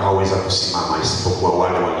watakaoweza kusimama isipokuwa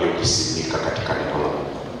wale waliokisimika katika neno la Mungu.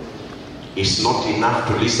 It's not enough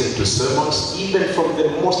to listen to sermons, even from the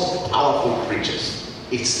most powerful preachers.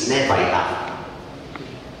 It's never enough.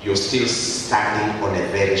 You're still standing on a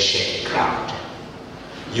very shaky ground.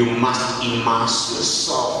 You must immerse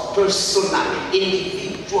yourself personally,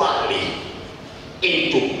 individually,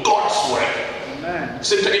 into God's word. Amen.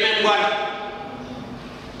 Simtegemee Bwana.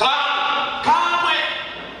 Come,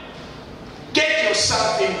 get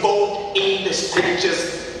yourself involved in the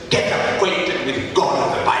scriptures. Get acquainted with God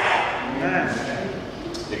of the Bible.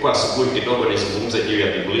 Nilikuwa asubuhi kidogo nizungumze juu ya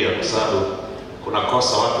Biblia kwa sababu kuna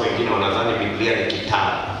kosa watu wengine wanadhani Biblia ni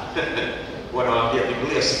kitabu. Wanawaambia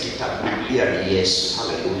Biblia si kitabu, Biblia ni Yesu.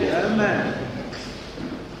 Hallelujah. Amen.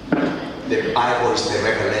 The Bible is the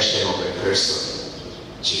revelation of the person,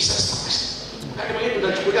 Jesus Christ. Wakati mwingine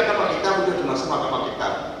tunachukulia kama kitabu ndio tunasoma kama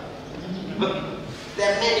kitabu. There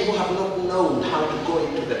are many who have not known how to go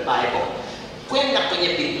into the Bible. Kwenda kwenye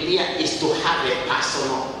Biblia is to have a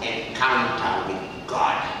personal encounter with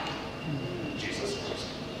God. Jesus Christ.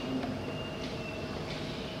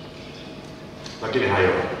 Lakini hayo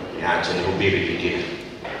niache nihubiri vingine.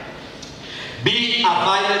 Be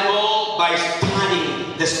available by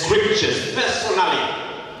studying the scriptures personally.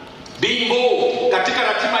 Be involved katika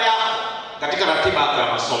ratiba yako, katika ratiba yako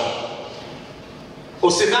ya masomo.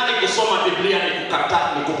 Usidhani kusoma Biblia ni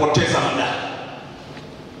kukataa, ni kupoteza muda.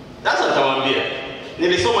 Sasa nitawaambia,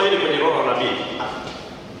 nilisoma hili kwenye roho ya nabii.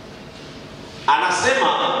 Anasema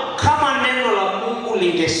kama neno la Mungu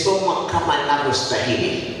lingesomwa kama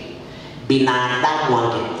linavyostahili, binadamu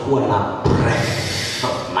angekuwa na breadth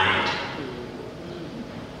of mind,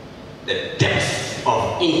 the depth of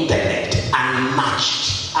intellect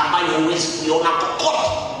unmatched, ambayo huwezi kuiona kokote.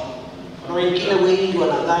 Na wengine wengi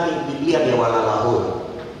wanadhani Biblia ni walala hoi.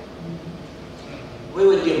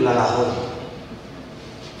 Wewe ndiye mlala hoi.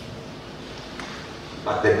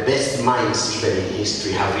 But the best minds even in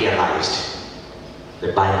history have realized the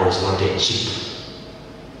Bible is not a cheap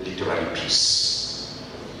literary piece.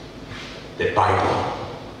 The Bible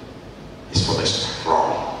is for the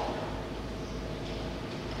strong.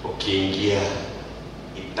 Ukiingia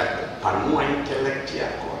itakupanua intellect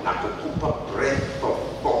yako na kukupa breadth of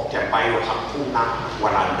thought ambayo hakuna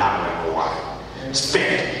wanadamu wanayo.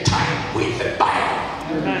 spend time with the Bible.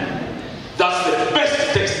 That's the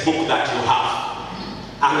best textbook that you have,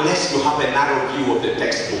 unless you have a narrow view of the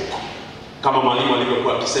textbook. Kama mwalimu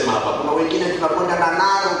alivyokuwa akisema hapa, kuna wengine tunakwenda na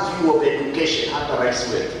narrow view of education, hata rais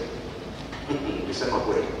wetu. Nisema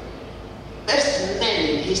kweli. Best men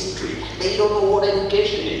in history, they don't know what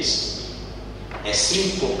education is. A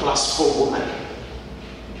simple class 4 woman,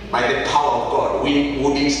 by the power of God, we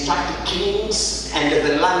would instruct kings and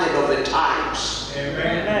the learned of the times.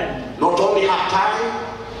 Amen. Not only her time,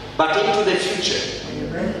 but into the future.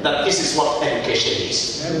 Amen. That this is what education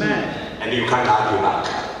is. Amen. And you can't argue back.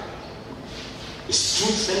 It's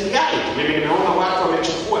truth and guide. Mimi nimeona watu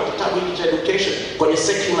wamechukua kitabu hiki cha education kwenye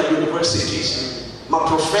secular universities.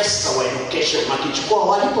 Maprofesa wa education wakichukua,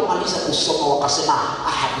 walipomaliza kusoma wakasema,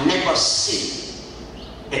 I have never seen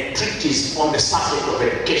a treatise on the subject of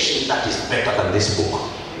education that is better than this book.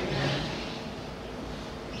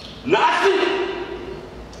 Nothing.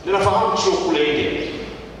 Ninafahamu chuo kule India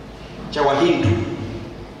cha Wahindu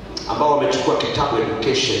ambao wamechukua kitabu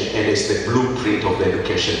education and it's the blueprint of the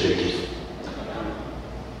education they give.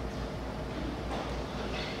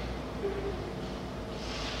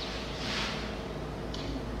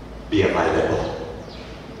 Be available.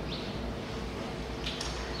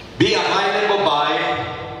 Be available by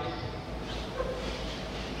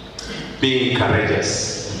being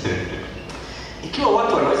courageous. Ikiwa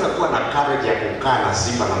watu wanaweza kuwa na courage ya kukaa na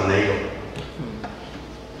simba namna hiyo,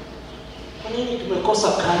 kwa nini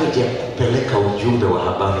tumekosa courage ya kupeleka ujumbe wa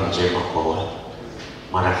habari njema kwa watu,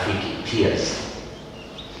 marafiki, peers,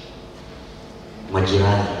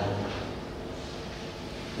 majirani?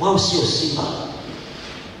 Wao sio simba.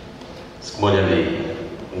 Siku moja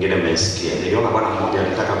mwingine mmesikia, niliona bwana mmoja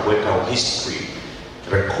alitaka kuweka history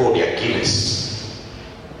record ya Guinness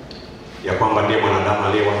ya kwamba ndiye mwanadamu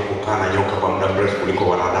aliyewahi kukaa na nyoka kwa muda mrefu kuliko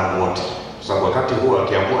wanadamu wote. Sababu wakati huo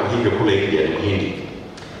akiamua hivyo kule India, ni Mhindi.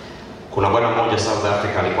 Kuna bwana mmoja South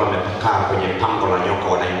Africa alikuwa amekaa kwenye pango la nyoka,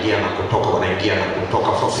 wanaingia na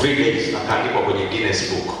kutoka for 3 days, akaandikwa kwenye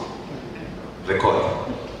Guinness Book record.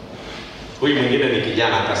 Huyu mwingine ni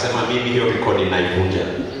kijana akasema, mimi hiyo record naivunja.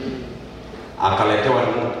 Akaletewa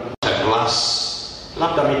glass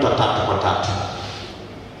labda mita 3 kwa 3.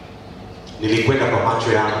 Nilikwenda kwa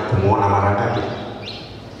macho yangu kumuona mara ngapi?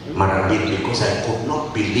 Mara 2, because I could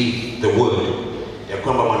not believe the word ya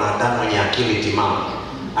kwamba mwanadamu mwenye akili timamu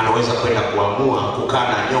anaweza kwenda kuamua kukaa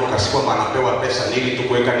na nyoka, si kwamba anapewa pesa ili tu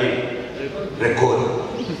kuweka nini? Record.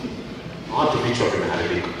 Watu vichwa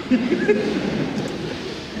vimeharibika.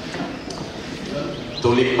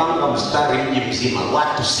 Tulipanga mstari mji mzima,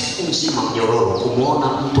 watu siku mzima mnyororo, kumuona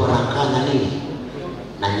mtu anakaa na nini?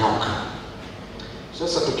 Na nyoka.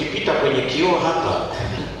 Sasa tukipita kwenye kioo hapa,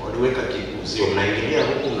 waliweka kizio, mnaingilia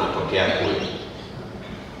huku mnatokea kule.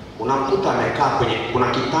 Unamkuta amekaa kwenye,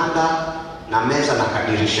 kuna kitanda na meza na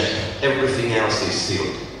kadirisha. Everything else is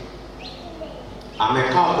sealed.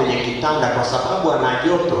 Amekaa kwenye kitanda kwa sababu ana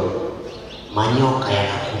joto, manyoka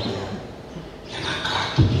yanakuja. Yanakaa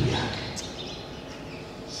juu yake.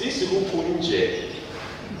 Sisi huku nje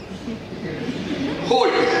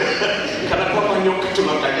hoi kana kwamba nyoka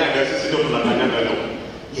tunakanyaga, sisi ndio tunakanyaga nyoka.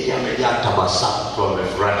 Yeye amejaa tabasamu tu,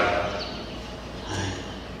 amefurahi.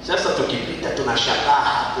 Sasa tukipita tunashangaa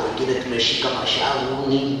hapo, wengine tumeshika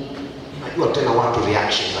mashavuni. Najua tena watu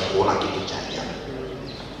reaction za kuona kitu cha ajabu.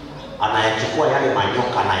 Anayachukua yale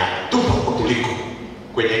manyoka anayatupa kutuliko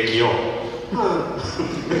kwenye kioo.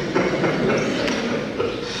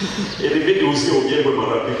 Ilibidi uzio ujengwe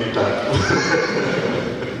mara 2-3.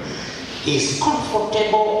 Is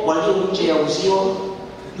comfortable, walio nje ya uzio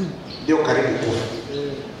ndio karibu kufa.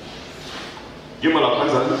 Juma la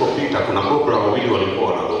kwanza nilipopita, kuna gobra wawili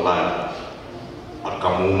walikuwa wanagombana,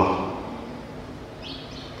 akamuuma.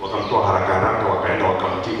 Wakamtoa haraka haraka, wakaenda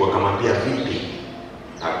wakamtibu, wakamwambia vipi?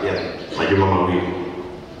 Akambia majuma mawili.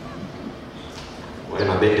 Wale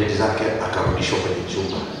na bandage zake, akarudishwa kwenye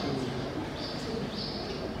chumba.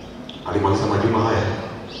 Alimaliza majuma haya.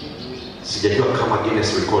 Sijajua kama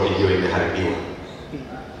Guinness record hiyo imeharibiwa,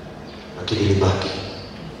 lakini ilibaki.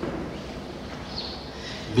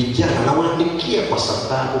 Vijana nawaandikia kwa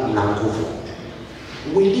sababu mna nguvu.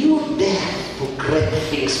 Will you dare to great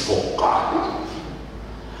things for God?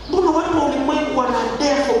 Mbona watu wa ulimwengu wana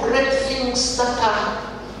dare for great things that are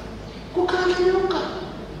kukaa na nyoka?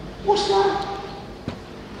 What's that?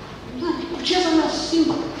 Kucheza na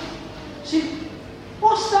simba. See?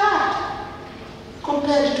 What's that?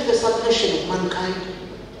 Compared to the salvation of mankind,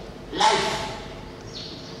 life.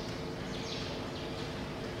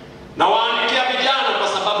 Na waandikia vijana kwa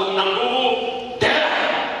sababu mna nguvu, dare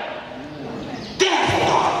for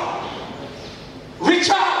God. Reach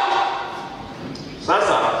out.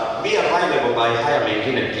 by haya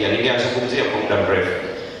mengine pia ningeyazungumzia kwa muda mrefu,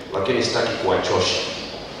 lakini sitaki kuwachosha.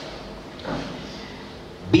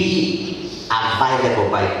 Be available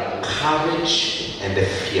by courage and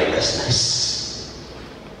fearlessness.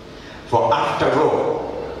 For after all,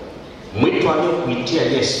 mwito aliokuitia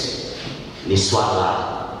Yesu ni swala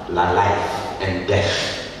la life and death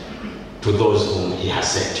to those whom he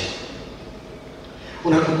has sent you.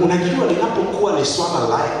 Unajua linapokuwa ni swala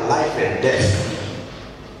life and death,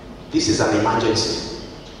 this is an emergency.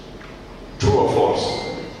 True or false?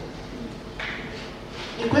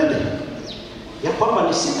 Ni kweli ya kwamba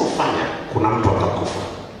nisipofanya kuna mtu atakufa,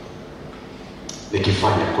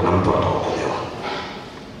 nikifanya kuna mtu ataokolewa.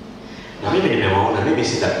 Na mimi nimewaona, mimi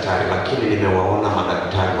si daktari, lakini nimewaona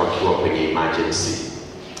madaktari wakiwa kwenye emergency.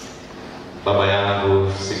 Baba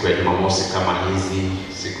yangu siku ya Jumamosi kama hizi,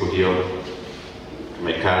 siku hiyo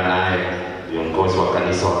tumekaa naye, viongozi wa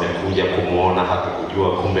kanisa wamekuja kumuona,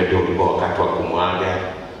 hakujua kumbe ndio ulikuwa wakati wa kumwaga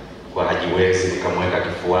kwa hajiwezi, nikamweka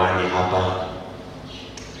kifuani hapa.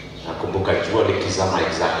 Nakumbuka jua likizama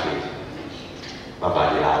exactly,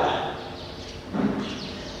 baba alilala.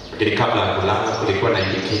 Lakini kabla ya kulala kulikuwa na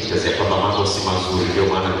indicators ya kwamba mambo si mazuri, ndio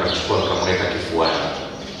maana nikachukua nikamweka kifuani.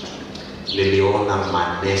 Niliona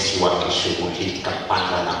manesi wakishughulika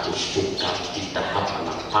panda na kushuka, pita hapa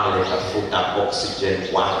na pale, tafuta oxygen,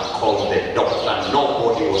 call the doctor,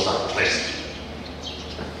 nobody was addressed.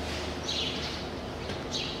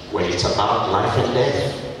 When it's about life and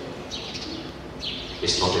death,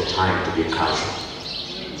 it's not a time to be casual.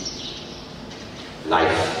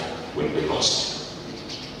 Life will be lost.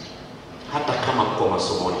 Hata kama mko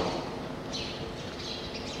masomoni,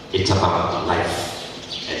 it's about life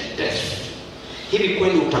and death. Hivi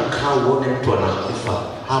kweli utakaa uone mtu anakufa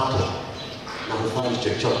hapo na hufanyi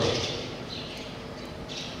chochote?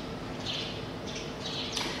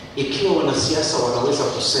 Ikiwa wanasiasa wanaweza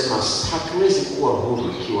kusema hatuwezi kuwa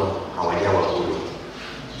huru ikiwa hawajawa huru,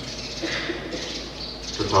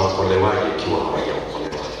 tutaokolewaje ikiwa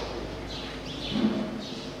hawajaokolewa?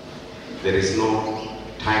 There is no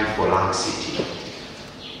time for anxiety.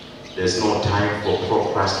 There's no time for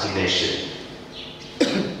procrastination.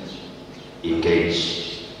 Engage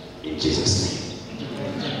in Jesus' name.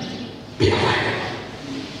 Be available.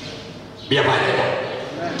 Be available.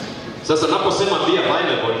 Sasa naposema be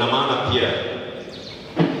available, na maana pia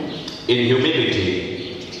in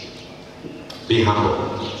humility, be humble.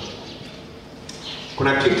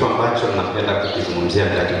 Kuna kitu ambacho napenda kukizungumzia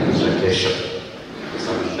katika kesho, kwa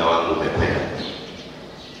sababu muda wangu umekwenda.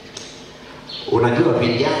 Unajua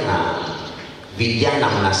vijana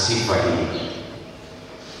mna sifa hii.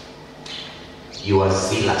 You are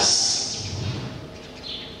zealous.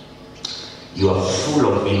 You are full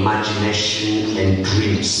of imagination and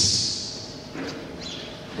dreams.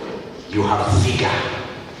 You have vigor.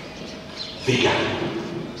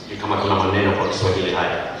 Kama kuna maneno kwa Kiswahili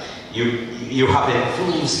haya. You have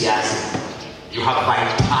enthusiasm. You have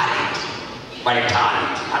vitality.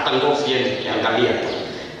 Hata ngozi yenu kiangalia tu.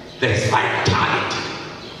 There is vitality.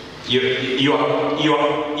 You are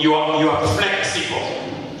flexible.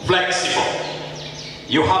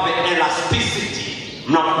 You have an elasticity.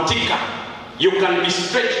 Mnakutika. You can be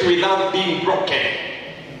stretched without being broken.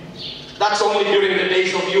 That's only during the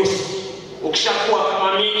days of youth. Ukishakuwa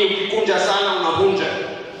kama mimi, ukikunja sana unavunja.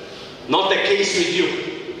 Not the case with you.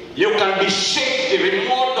 You can be shaped,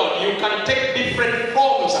 remodeled. You can take different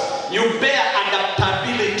forms. You bear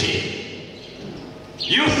adaptability.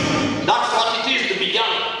 Youth, that's what it is to be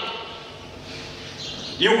young.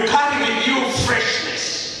 You carry with you freshness.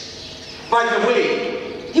 By the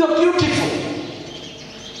way, you're beautiful.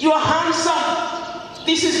 You are handsome.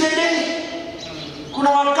 This is the day. Kuna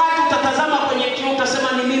wakati utatazama kwenye kioo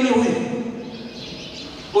utasema ni mimi huyu.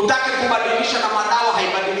 Utake kubadilisha na madawa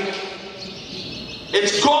haibadiliki.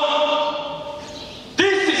 It's gone.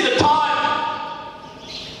 This is the time.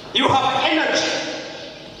 You have energy.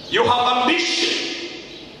 You have ambition.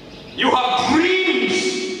 You have dreams.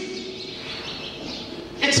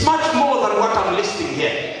 It's much more than what I'm listing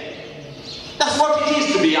here. That's what it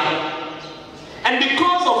is to be young. And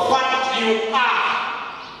because of what you are,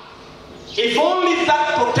 if only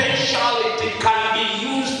that potentiality can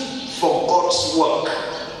be used for God's work,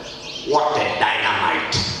 what a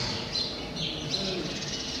dynamite.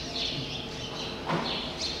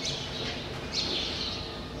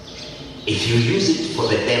 If you use it for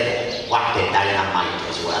the devil, what a dynamite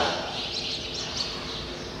as well.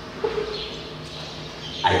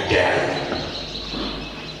 I dare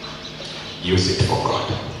you. Use it for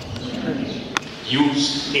God.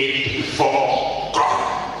 Use it for God.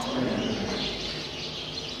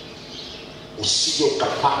 Usije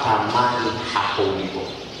ukapata amani hapo ulipo.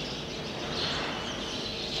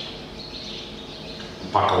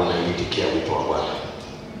 mpaka unaitikia wito wa Bwana.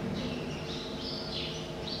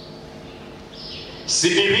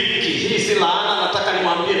 Sidiriki, hii si laana, nataka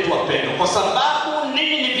niwaambie tu wapendwa, kwa sababu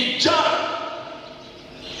ninyi ni vijana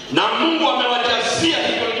na Mungu amewajazia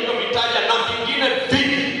hivyo nilivyovitaja na vingine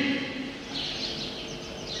vingi,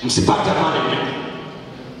 msipate amani mimi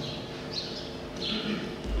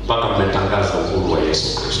mpaka mmetangaza uhuru wa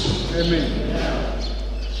Yesu Kristo. Amen.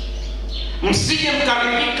 Msije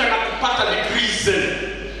mkaridhika na kupata degrees zenu,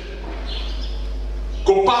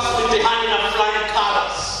 kupasa mitihani na flying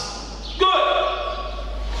colors. Good.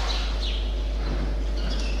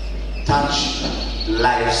 Touch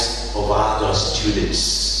lives of other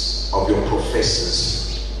students, of your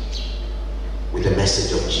professors, with the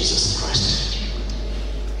message of Jesus Christ.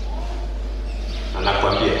 And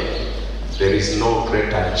nakwambia, there is no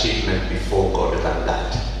greater achievement before God than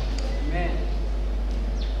that. Amen.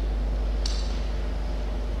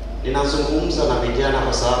 Ninazungumza na vijana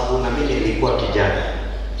kwa sababu na mimi nilikuwa kijana.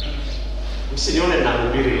 Msinione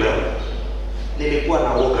nahubiri leo. Nilikuwa na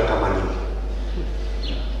woga kama nini.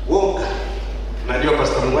 Woga. Najua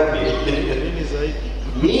Pastor Mwani nini zaidi?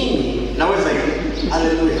 Mimi naweza hivi.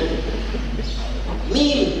 Haleluya.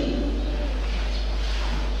 Mimi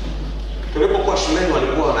tulipokuwa shuleni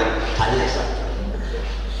walikuwa wanatania sana.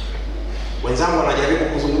 Wenzangu wanajaribu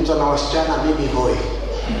kuzungumza na wasichana, mimi hoi.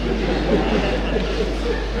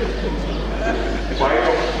 Kwa hiyo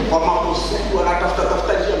kwa makusudi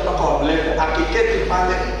wanatafuta njia mpaka wamlete. Akiketi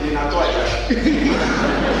pale linatoa jasho.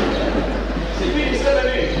 Sibi niseme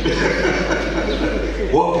nini?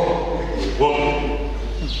 Wogo.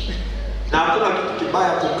 Na hakuna kitu kibaya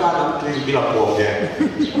kukaa na mtu hivi bila kuongea.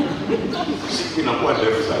 Siku inakuwa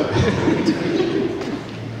ndefu sana.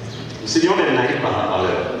 Msinione ninaimba hapa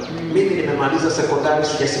leo. Mimi nimemaliza sekondari,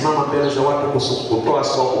 sijasimama mbele za watu kutoa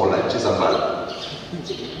somo la nchi za mbali.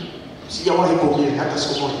 Sijawahi kuhubiri hata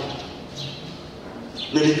siku moja.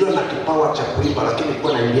 Nilijua na kipawa cha kuimba, lakini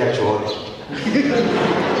nilikuwa naingia chooni.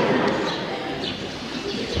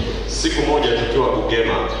 Siku moja tukiwa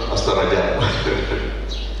Bugema, Pastor Rajabu,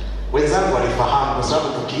 wenzangu walifahamu kwa sababu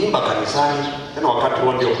tukiimba kanisani, tena wakati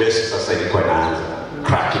huo ndio besi sasa ilikuwa inaanza,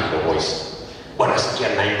 cracking the voice. Wanasikia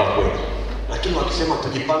naimba kweli. Lakini wakisema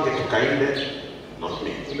tujipange tukaimbe, not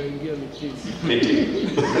me. Unaingia Miti.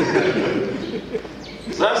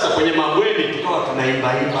 Sasa kwenye mabweni tukawa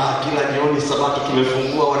tunaimba kila jioni, sabato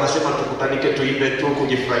tumefungua, wanasema tukutanike tuimbe tu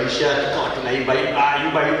kujifurahisha, tukawa tunaimba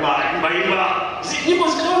nyimbo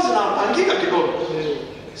zikawa zinapangika kidogo.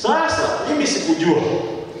 Sasa mimi sikujua,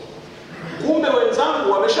 kumbe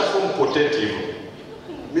wenzangu wamesha form quartet hivyo,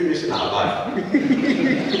 mimi sina habari.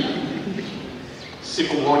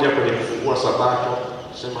 Siku moja kwenye kufungua sabato,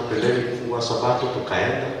 sema pendeni kufungua sabato,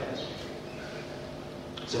 tukaenda.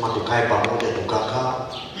 Sema tukae pamoja, tukakaa.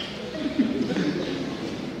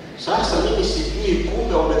 Sasa mimi sijui,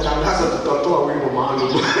 kumbe wametangaza tutatoa wimbo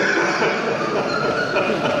maalum.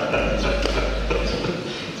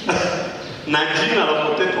 Na jina la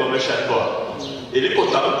poteto wameshatoa.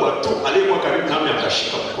 Ilipotamkwa tu, aliyekuwa karibu nami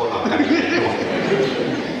akashika mkono akaniinua.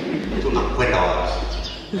 Tunakwenda wapi?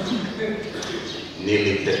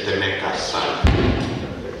 Nilitetemeka sana.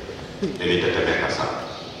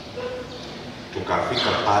 Tukafika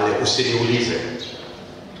pale, usiniulize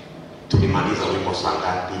tulimaliza wimbo saa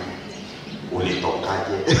ngapi,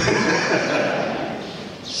 ulitokaje.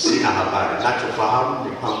 Sina habari. Nachofahamu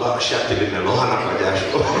ni kwamba shati limeloana kwa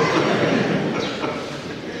jasho.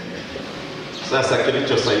 Sasa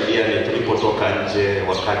kilichosaidia ni tulipotoka nje,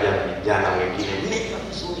 wakaja vijana wengine, mika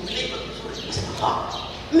vizuri.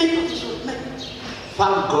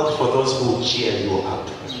 Thank God for those who cheer you up.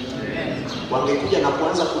 Wangekuja na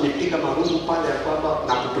kuanza kunipiga marungu pale ya kwamba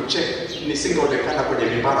na kutucheka, nisingeonekana kwenye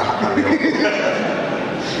mibara hata leo.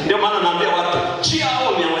 Ndio maana naambia watu, cheer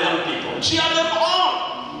on your young people. Cheer them on.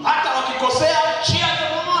 Hata wakikosea, cheer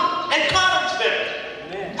them on. Encourage them.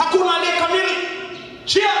 Hakuna aliye kamili.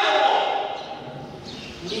 Cheer them on.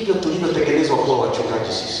 Ndivyo tulivyotengenezwa kuwa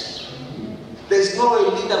wachungaji sisi. There's no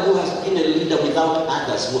leader who has been a leader without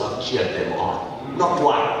others who have cheered them on. Not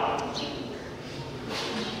one.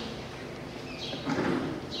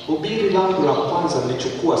 Hubiri langu la kwanza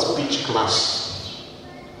nilichukua speech class.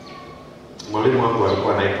 Mwalimu wangu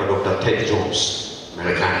alikuwa anaitwa Dr. Ted Jones,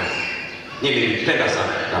 Marekani. Nilipenda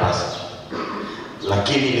sana darasa.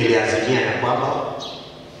 Lakini niliazimia ya kwamba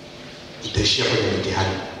itaishia kwenye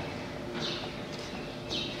mtihani.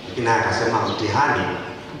 Lakini akasema mtihani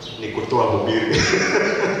ni kutoa hubiri.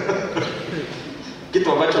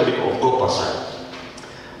 Kitu ambacho niliogopa sana.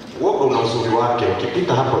 Woga una uzuri wake,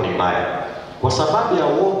 ukipita hapo ni mbaya. Kwa sababu ya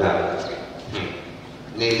woga,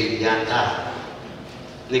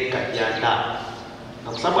 nikajiandaa.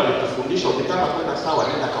 Na kwa sababu alitufundisha ukitaka kwenda sawa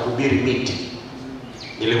nenda kahubiri miti.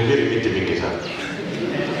 Nilihubiri miti mingi sana.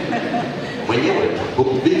 Mwenyewe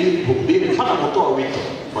hubiri mpaka kutoa wito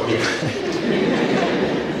kwa miti.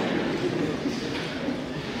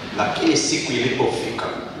 Lakini siku ilipofika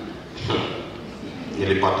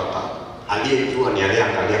nilipata tabu. Aliyejua ni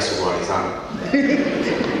aliyeangalia suruali zangu.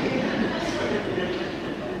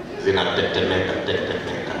 Zinatetemeka.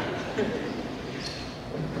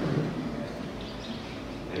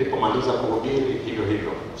 Nilipomaliza kuhubiri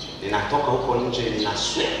hivyo ninatoka huko nje nina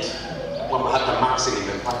sweat kwamba hata Max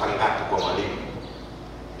nimepata ngapi kwa mwalimu.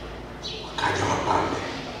 Wakaja wapambe.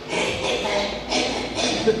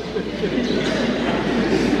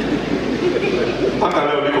 Mpaka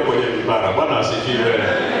leo niko kwenye mibara. Bwana asifiwe.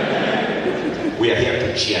 We are here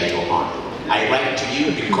to cheer you on. I write to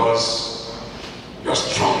you because you're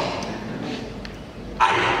strong.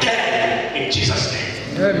 I dare you in Jesus'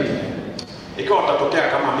 name. Amen. Ikiwa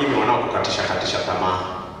watatokea kama mimi wanaokukatisha tamaa,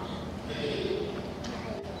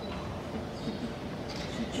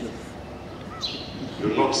 do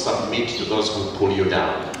not submit to those who pull you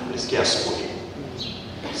down. Nisikia asubuhi.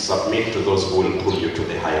 Submit to those who will pull you to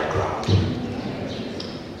the higher ground.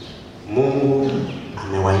 Mungu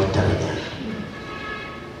amewaita vijana.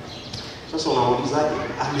 Sasa unaulizaje?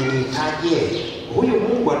 Ameniitaje? Huyu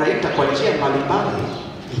Mungu anaita kwa njia mbalimbali.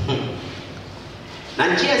 Na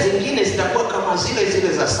njia zingine zitakuwa kama zile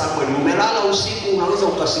za Samuel. Umelala usiku unaweza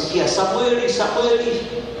ukasikia Samueli.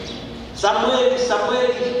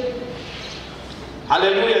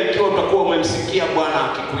 Haleluya, ikiwa utakuwa umemsikia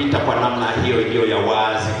Bwana akikuita kwa namna hiyo iliyo ya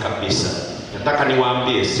wazi kabisa. Nataka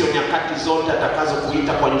niwaambie sio nyakati zote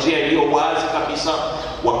atakazokuita kwa njia iliyo wazi kabisa.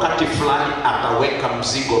 Wakati fulani ataweka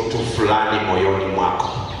mzigo tu fulani moyoni mwako,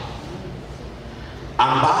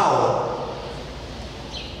 ambao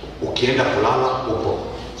ukienda kulala upo,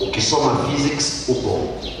 ukisoma physics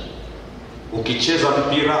upo, ukicheza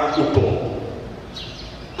mpira upo,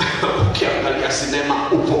 ukiangalia sinema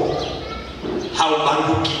upo,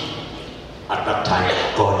 haubanduki. At that time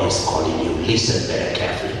God is calling you. Listen very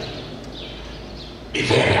carefully, be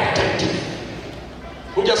very attentive.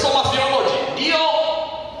 Hujasoma theology, ndio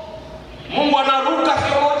Mungu anaruka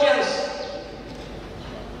theologians.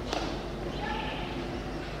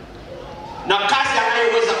 Na kazi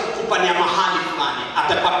anayoweza kukupa ni ya mahali fulani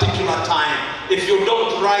at a particular time. If you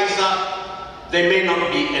don't rise up, there may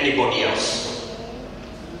not be anybody else.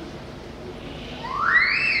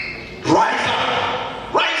 Rise up.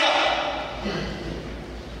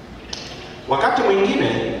 Wakati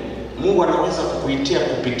mwingine Mungu anaweza kukuitia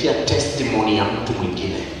kupitia testimony ya mtu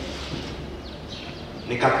mwingine.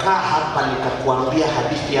 Nikakaa hapa nikakuambia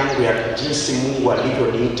hadithi yangu ya jinsi Mungu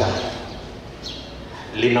alivyoniita.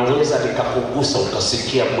 Linaweza likakugusa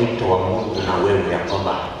ukasikia mwito wa Mungu na wewe ya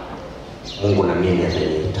kwamba Mungu na mimi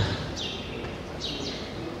ameniita.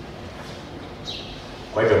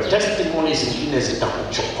 Kwa hivyo testimony zingine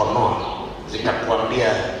zitakuchokonoa,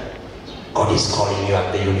 zitakuambia God is calling you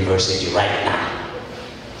at the university right now.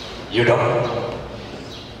 You don't.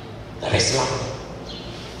 Dar es Salaam,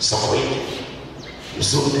 Sokoine,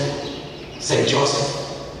 Mzumbe, St. Joseph,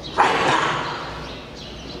 right now.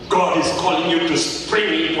 God is calling you to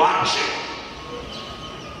spring into action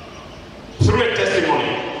through a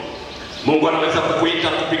testimony. Mungu anaweza kukuita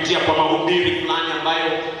kupitia kwa mahubiri fulani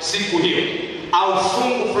ambayo siku hiyo au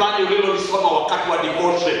fungu fulani ulilolisoma wakati wa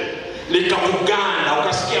devotion likakuganda,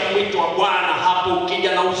 ukasikia mwito wa Bwana hapo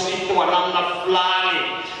ukija na uzito wa namna fulani.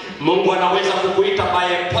 Mungu anaweza kukuita by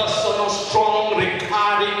a personal strong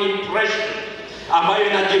recurring impression ambayo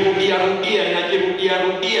inajirudia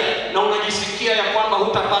na unajisikia ya kwamba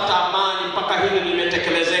hutapata amani mpaka hili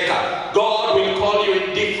limetekelezeka. God will call you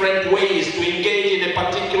in different ways to engage in a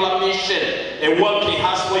particular mission, a work He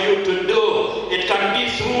has for you to do. It can be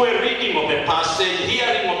through a reading of a passage,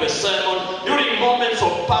 hearing of a sermon, during moments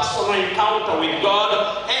of personal encounter with God,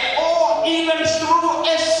 or even through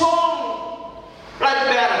a song. Right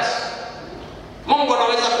there. Mungu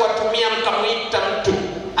anaweza kuwatumia mkamuita mtu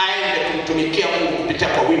aende kumtumikia Mungu kupitia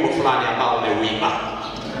kwa wimbo fulani ambao umeuimba.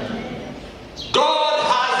 God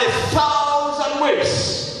has 1,000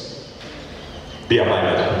 ways. Be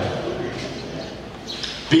available.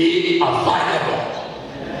 Be available.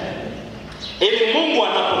 Ili Mungu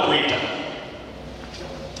anapokuita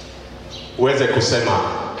uweze kusema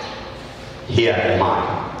here am I.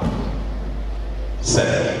 Send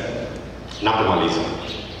me. Napomaliza,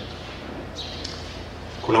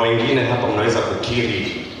 kuna wengine hapa mnaweza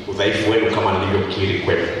kukiri udhaifu wenu kama nilivyokiri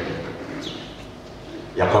kwenu,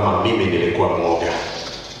 ya kwamba mimi nilikuwa mwoga.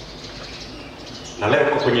 Na leo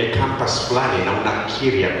uko kwenye campus fulani na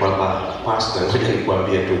unakiri ya kwamba pastor, ngoja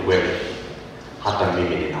nikwambie tu kweli, hata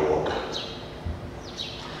mimi ninauoga.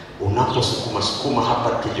 Unaposukuma hapa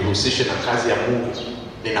tujihusishe na kazi ya Mungu,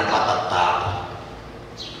 ninapata taabu.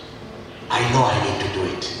 I know I need to do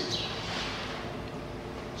it.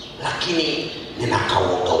 Lakini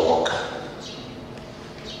ninakauoga.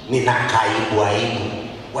 Ninakaibu.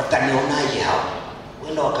 Watanionaje hao?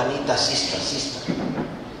 Wenda wakaniita sister.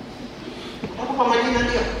 Kwa majina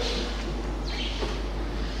ndio.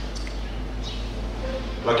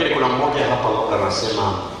 Lakini kuna mmoja hapa labda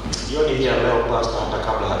anasema, jioni hii leo pastor, hata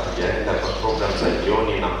kabla hatujaenda kwa program za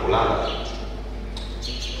jioni na kulala,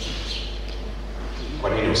 kwa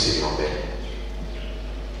nini usiniombee?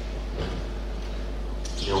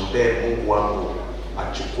 Niombee Mungu wangu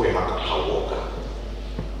achukue haka kauoga,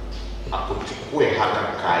 akuchukue haka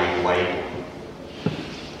kaibu,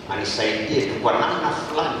 anisaidie tu kwa namna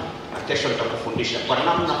fulani, na kesho nitakufundisha kwa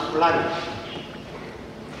namna fulani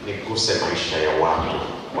niguse maisha ya watu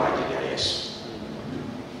kwa ajili ya Yesu.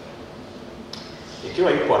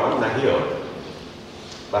 Ikiwa yupo namna hiyo,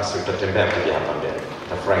 basi utatembea kuja hapa mbele.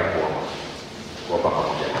 Tafurahi kuomba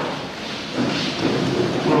pamoja nami.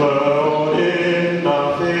 Leo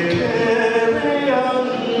ninafikiria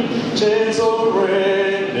mchezo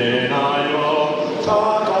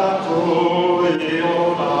ninayotaka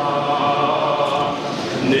kuiona.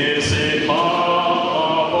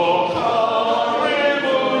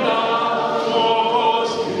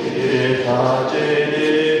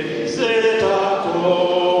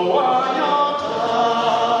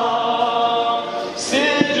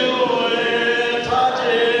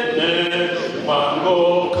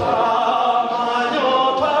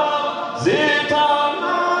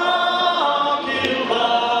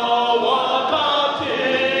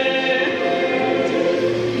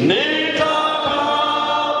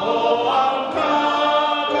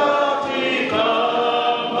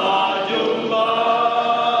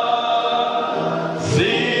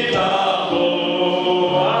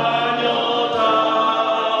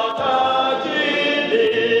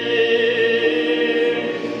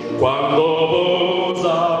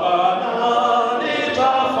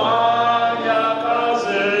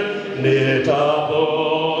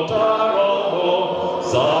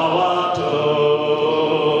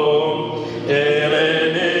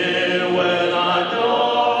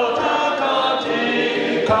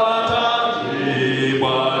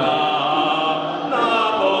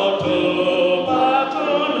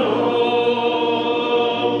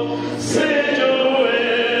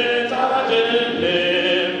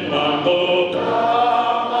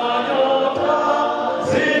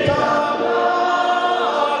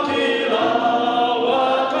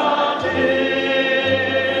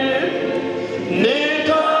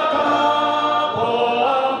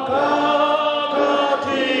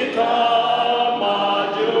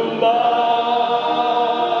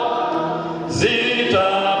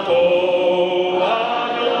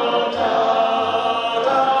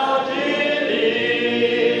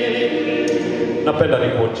 Napenda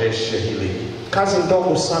nikuonyeshe hili. Kazi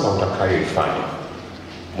ndogo sana utakayoifanya,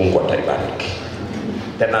 Mungu ataibariki.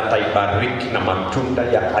 Tena ataibariki na matunda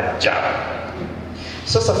ya ajabu.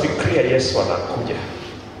 Sasa fikiria Yesu anakuja.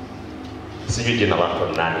 Sijui jina lako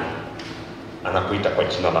nani. Anakuita kwa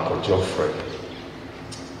jina lako Geoffrey.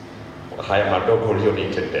 Kwa haya madogo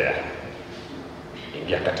ulionitendea,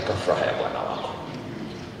 ingia katika furaha ya Bwana wako.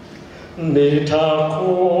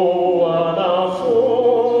 Nitakuwa na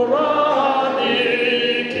furaha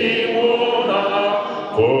nikimwona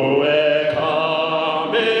kuweka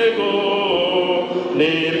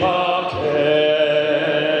miguuni pake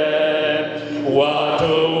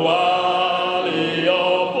watu waliovutwa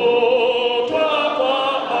kwa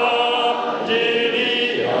ajili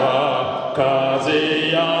ya kazi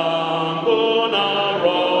yangu na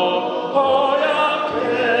roho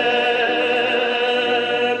yake.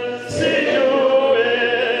 Sijui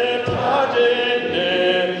tajini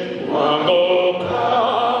wangu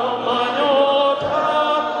kama nyota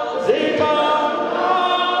zitang'aa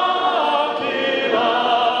kila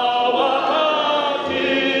wakati.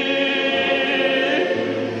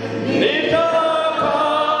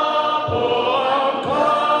 Nitakapoamka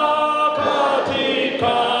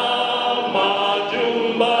katika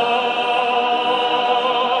majumba,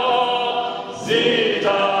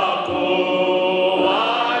 zitakuwa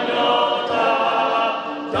nyota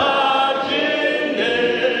tajini.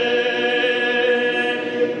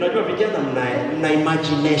 Unajua vijana mna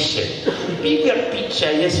imagination. Piga picha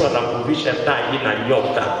Yesu anakuvisha taji na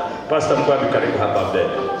nyota. Pastor Mkwami karibu hapa mbele.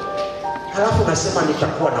 Halafu nasema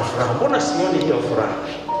nitakuwa na furaha. Mbona sioni hiyo furaha?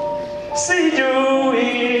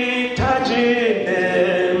 Sijui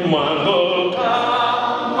tajini mwangu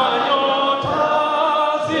kama nyota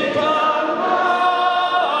zitang'aa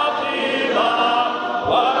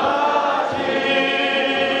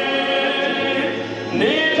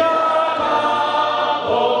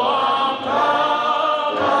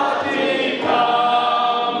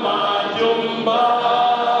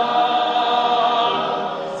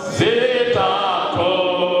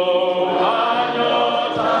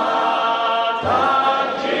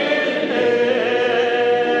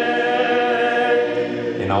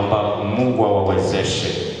Mungu awawezeshe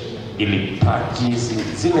ili taji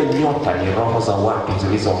zile nyota ni roho za watu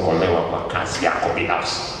zilizookolewa kwa kazi yako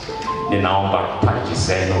binafsi. Ninaomba taji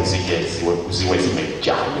zenu ziwe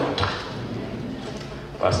zimejaa nyota.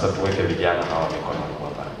 Basta tuweke vijana hawa mikononi mwa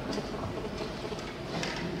Bwana.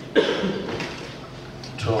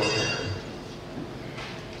 Tuombe.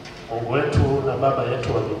 Mungu wetu na Baba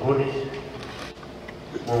yetu wa mbinguni,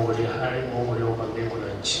 Mungu aliye hai, Mungu aliyeumba mbingu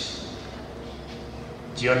na nchi,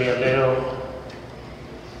 jioni ya leo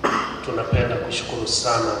tunapenda kushukuru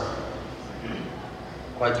sana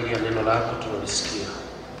kwa ajili ya neno lako tulilosikia.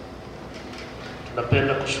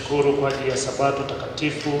 Tunapenda kushukuru kwa ajili ya sabato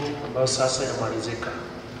takatifu ambayo sasa inamalizika.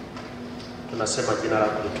 Tunasema jina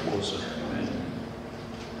lako litukuzwe.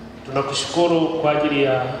 Tunakushukuru kwa ajili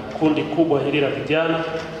ya kundi kubwa hili la vijana,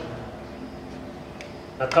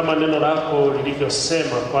 na kama neno lako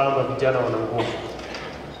lilivyosema kwamba vijana wana nguvu,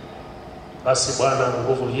 basi Bwana,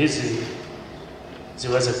 nguvu hizi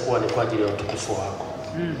ziweze kuwa ni kwa ajili ya utukufu wako.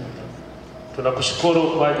 Tunakushukuru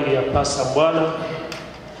kwa ajili ya pasa Bwana,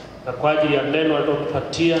 na kwa ajili ya neno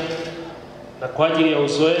alilotupatia, na kwa ajili ya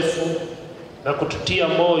uzoefu na kututia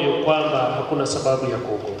moyo kwamba hakuna sababu ya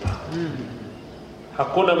kuogopa.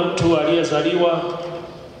 Hakuna mtu aliyezaliwa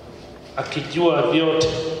akijua vyote,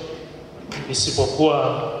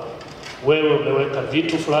 isipokuwa wewe umeweka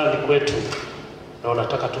vitu fulani kwetu na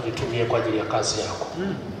unataka tuvitumie kwa ajili ya kazi yako.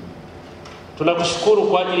 Tunakushukuru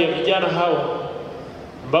kwa ajili ya vijana hawa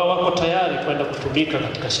ambao wako tayari kwenda kutumika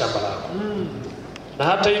katika shamba lako. Na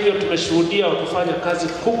hata hivyo tumeshuhudia wakifanya kazi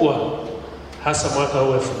kubwa, hasa mwaka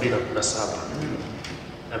huu 2017.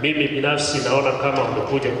 Na mimi binafsi naona kama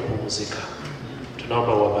wamekuja kupumzika.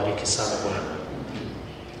 Tunaomba uwabariki sana Bwana.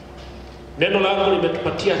 Neno lako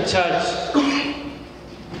limetupatia charge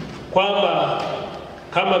kwamba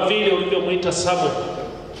kama vile ulivyomuita Samuel,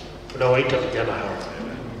 unawaita vijana hawa.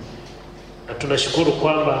 Na tunashukuru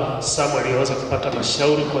kwamba Samuel aliweza kupata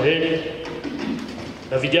mashauri kwa heri,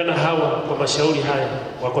 na vijana hawa kwa mashauri haya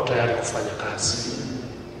wako tayari kufanya kazi.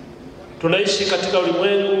 Tunaishi katika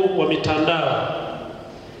ulimwengu wa mitandao,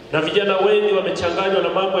 na vijana wengi wamechanganywa na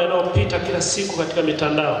mambo yanayopita kila siku katika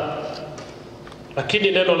mitandao.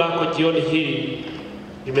 Lakini neno lako jioni hii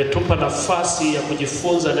limetupa nafasi ya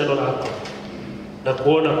kujifunza neno lako na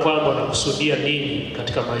kuona kwamba unakusudia nini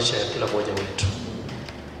katika maisha ya kila mmoja wetu.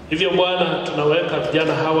 Hivyo Bwana, tunaweka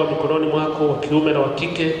vijana hawa mikononi mwako, wa kiume na wa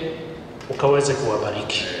kike, ukaweze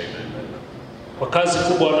kuwabariki kwa kazi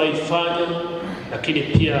kubwa wanayoifanya, lakini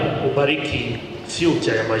pia ubariki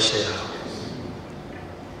future ya maisha yao.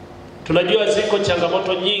 Tunajua ziko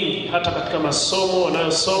changamoto nyingi hata katika masomo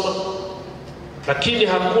wanayosoma, lakini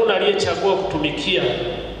hakuna aliyechagua kutumikia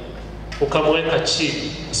ukamweka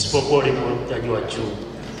chini isipokuwa ulimnyanyua juu.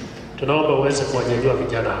 Tunaomba uweze kuwanyanyua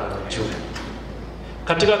vijana hawa juu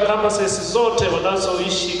katika campuses zote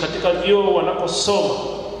wanazoishi, katika vyuo wanakosoma,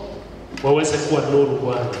 waweze kuwa nuru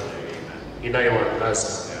Bwana inayoangaza.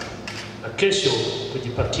 Na kesho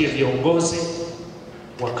tujipatie viongozi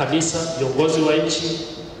wa kanisa, viongozi wa nchi,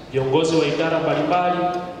 viongozi wa idara mbalimbali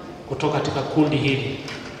kutoka katika kundi hili,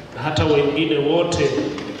 na hata wengine wote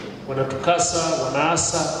wanatukasa,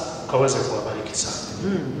 wanaasa, ukaweze kuwabariki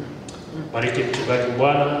sana. Bariki mchungaji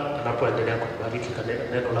Bwana anapoendelea kubariki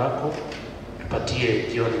neno lako. Tupatie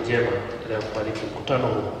jioni njema, endelea kubariki mkutano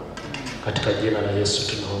huu, katika jina la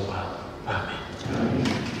Yesu tunaomba. Amen.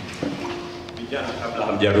 Vijana, kabla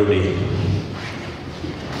hamjarudi,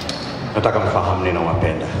 nataka mfahamu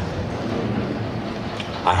ninawapenda.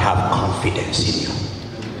 I have confidence in you.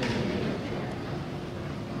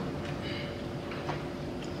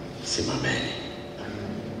 Simameni.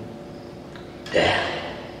 There.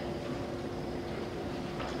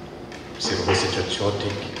 Siruhusi chochote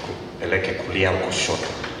kikupeleke kulia au kushoto.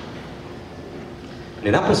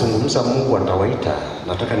 Ninapozungumza Mungu atawaita,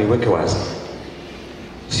 nataka niweke wazi.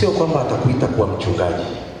 Sio kwamba atakuita kuwa mchungaji.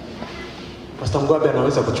 Pastor Mgwabe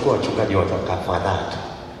anaweza kuchukua wachungaji wakafadhatu.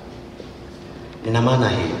 Nina maana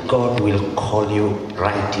hii, God will call you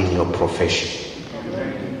right in your profession.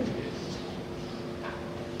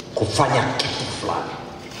 Kufanya kitu fulani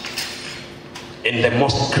in the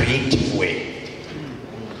most creative way,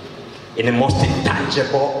 in the most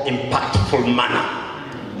intangible, impactful manner.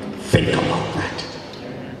 Think about that.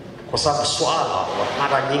 Kwa sababu swala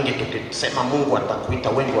mara nyingi tukisema Mungu atakuita,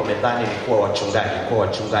 wengi wamedhani ni kuwa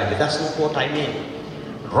wachungaji. That's not what I mean.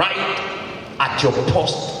 Right at your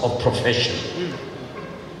post of profession,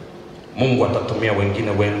 Mungu atatumia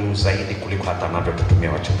wengine wenu zaidi kuliko hata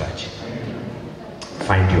anavyotutumia wachungaji.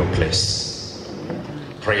 Find your place.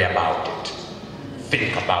 Pray about it.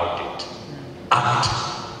 Think about it. Act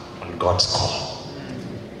on God's call.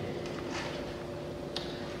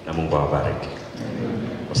 na Mungu awabariki.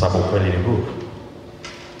 Kwa sababu kweli ni huu,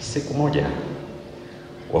 siku moja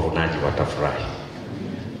wavunaji watafurahi.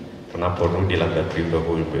 Tunaporudi labda tuimbe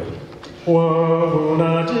huu wimbo,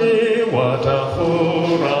 wavunaji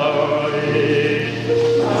watafurahi.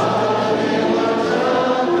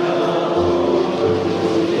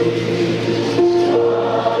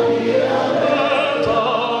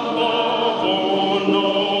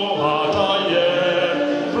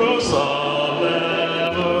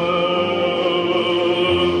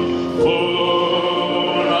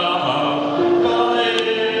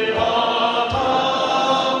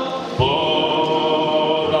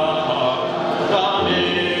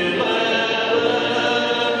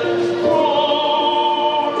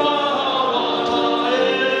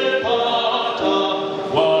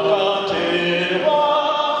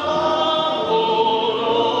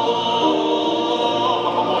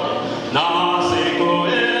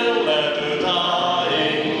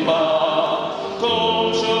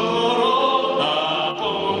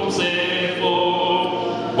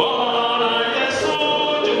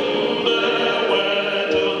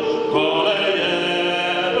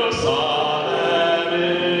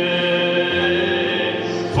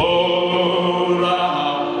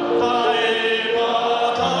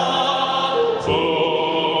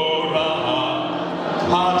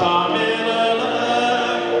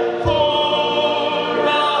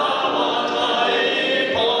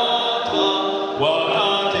 What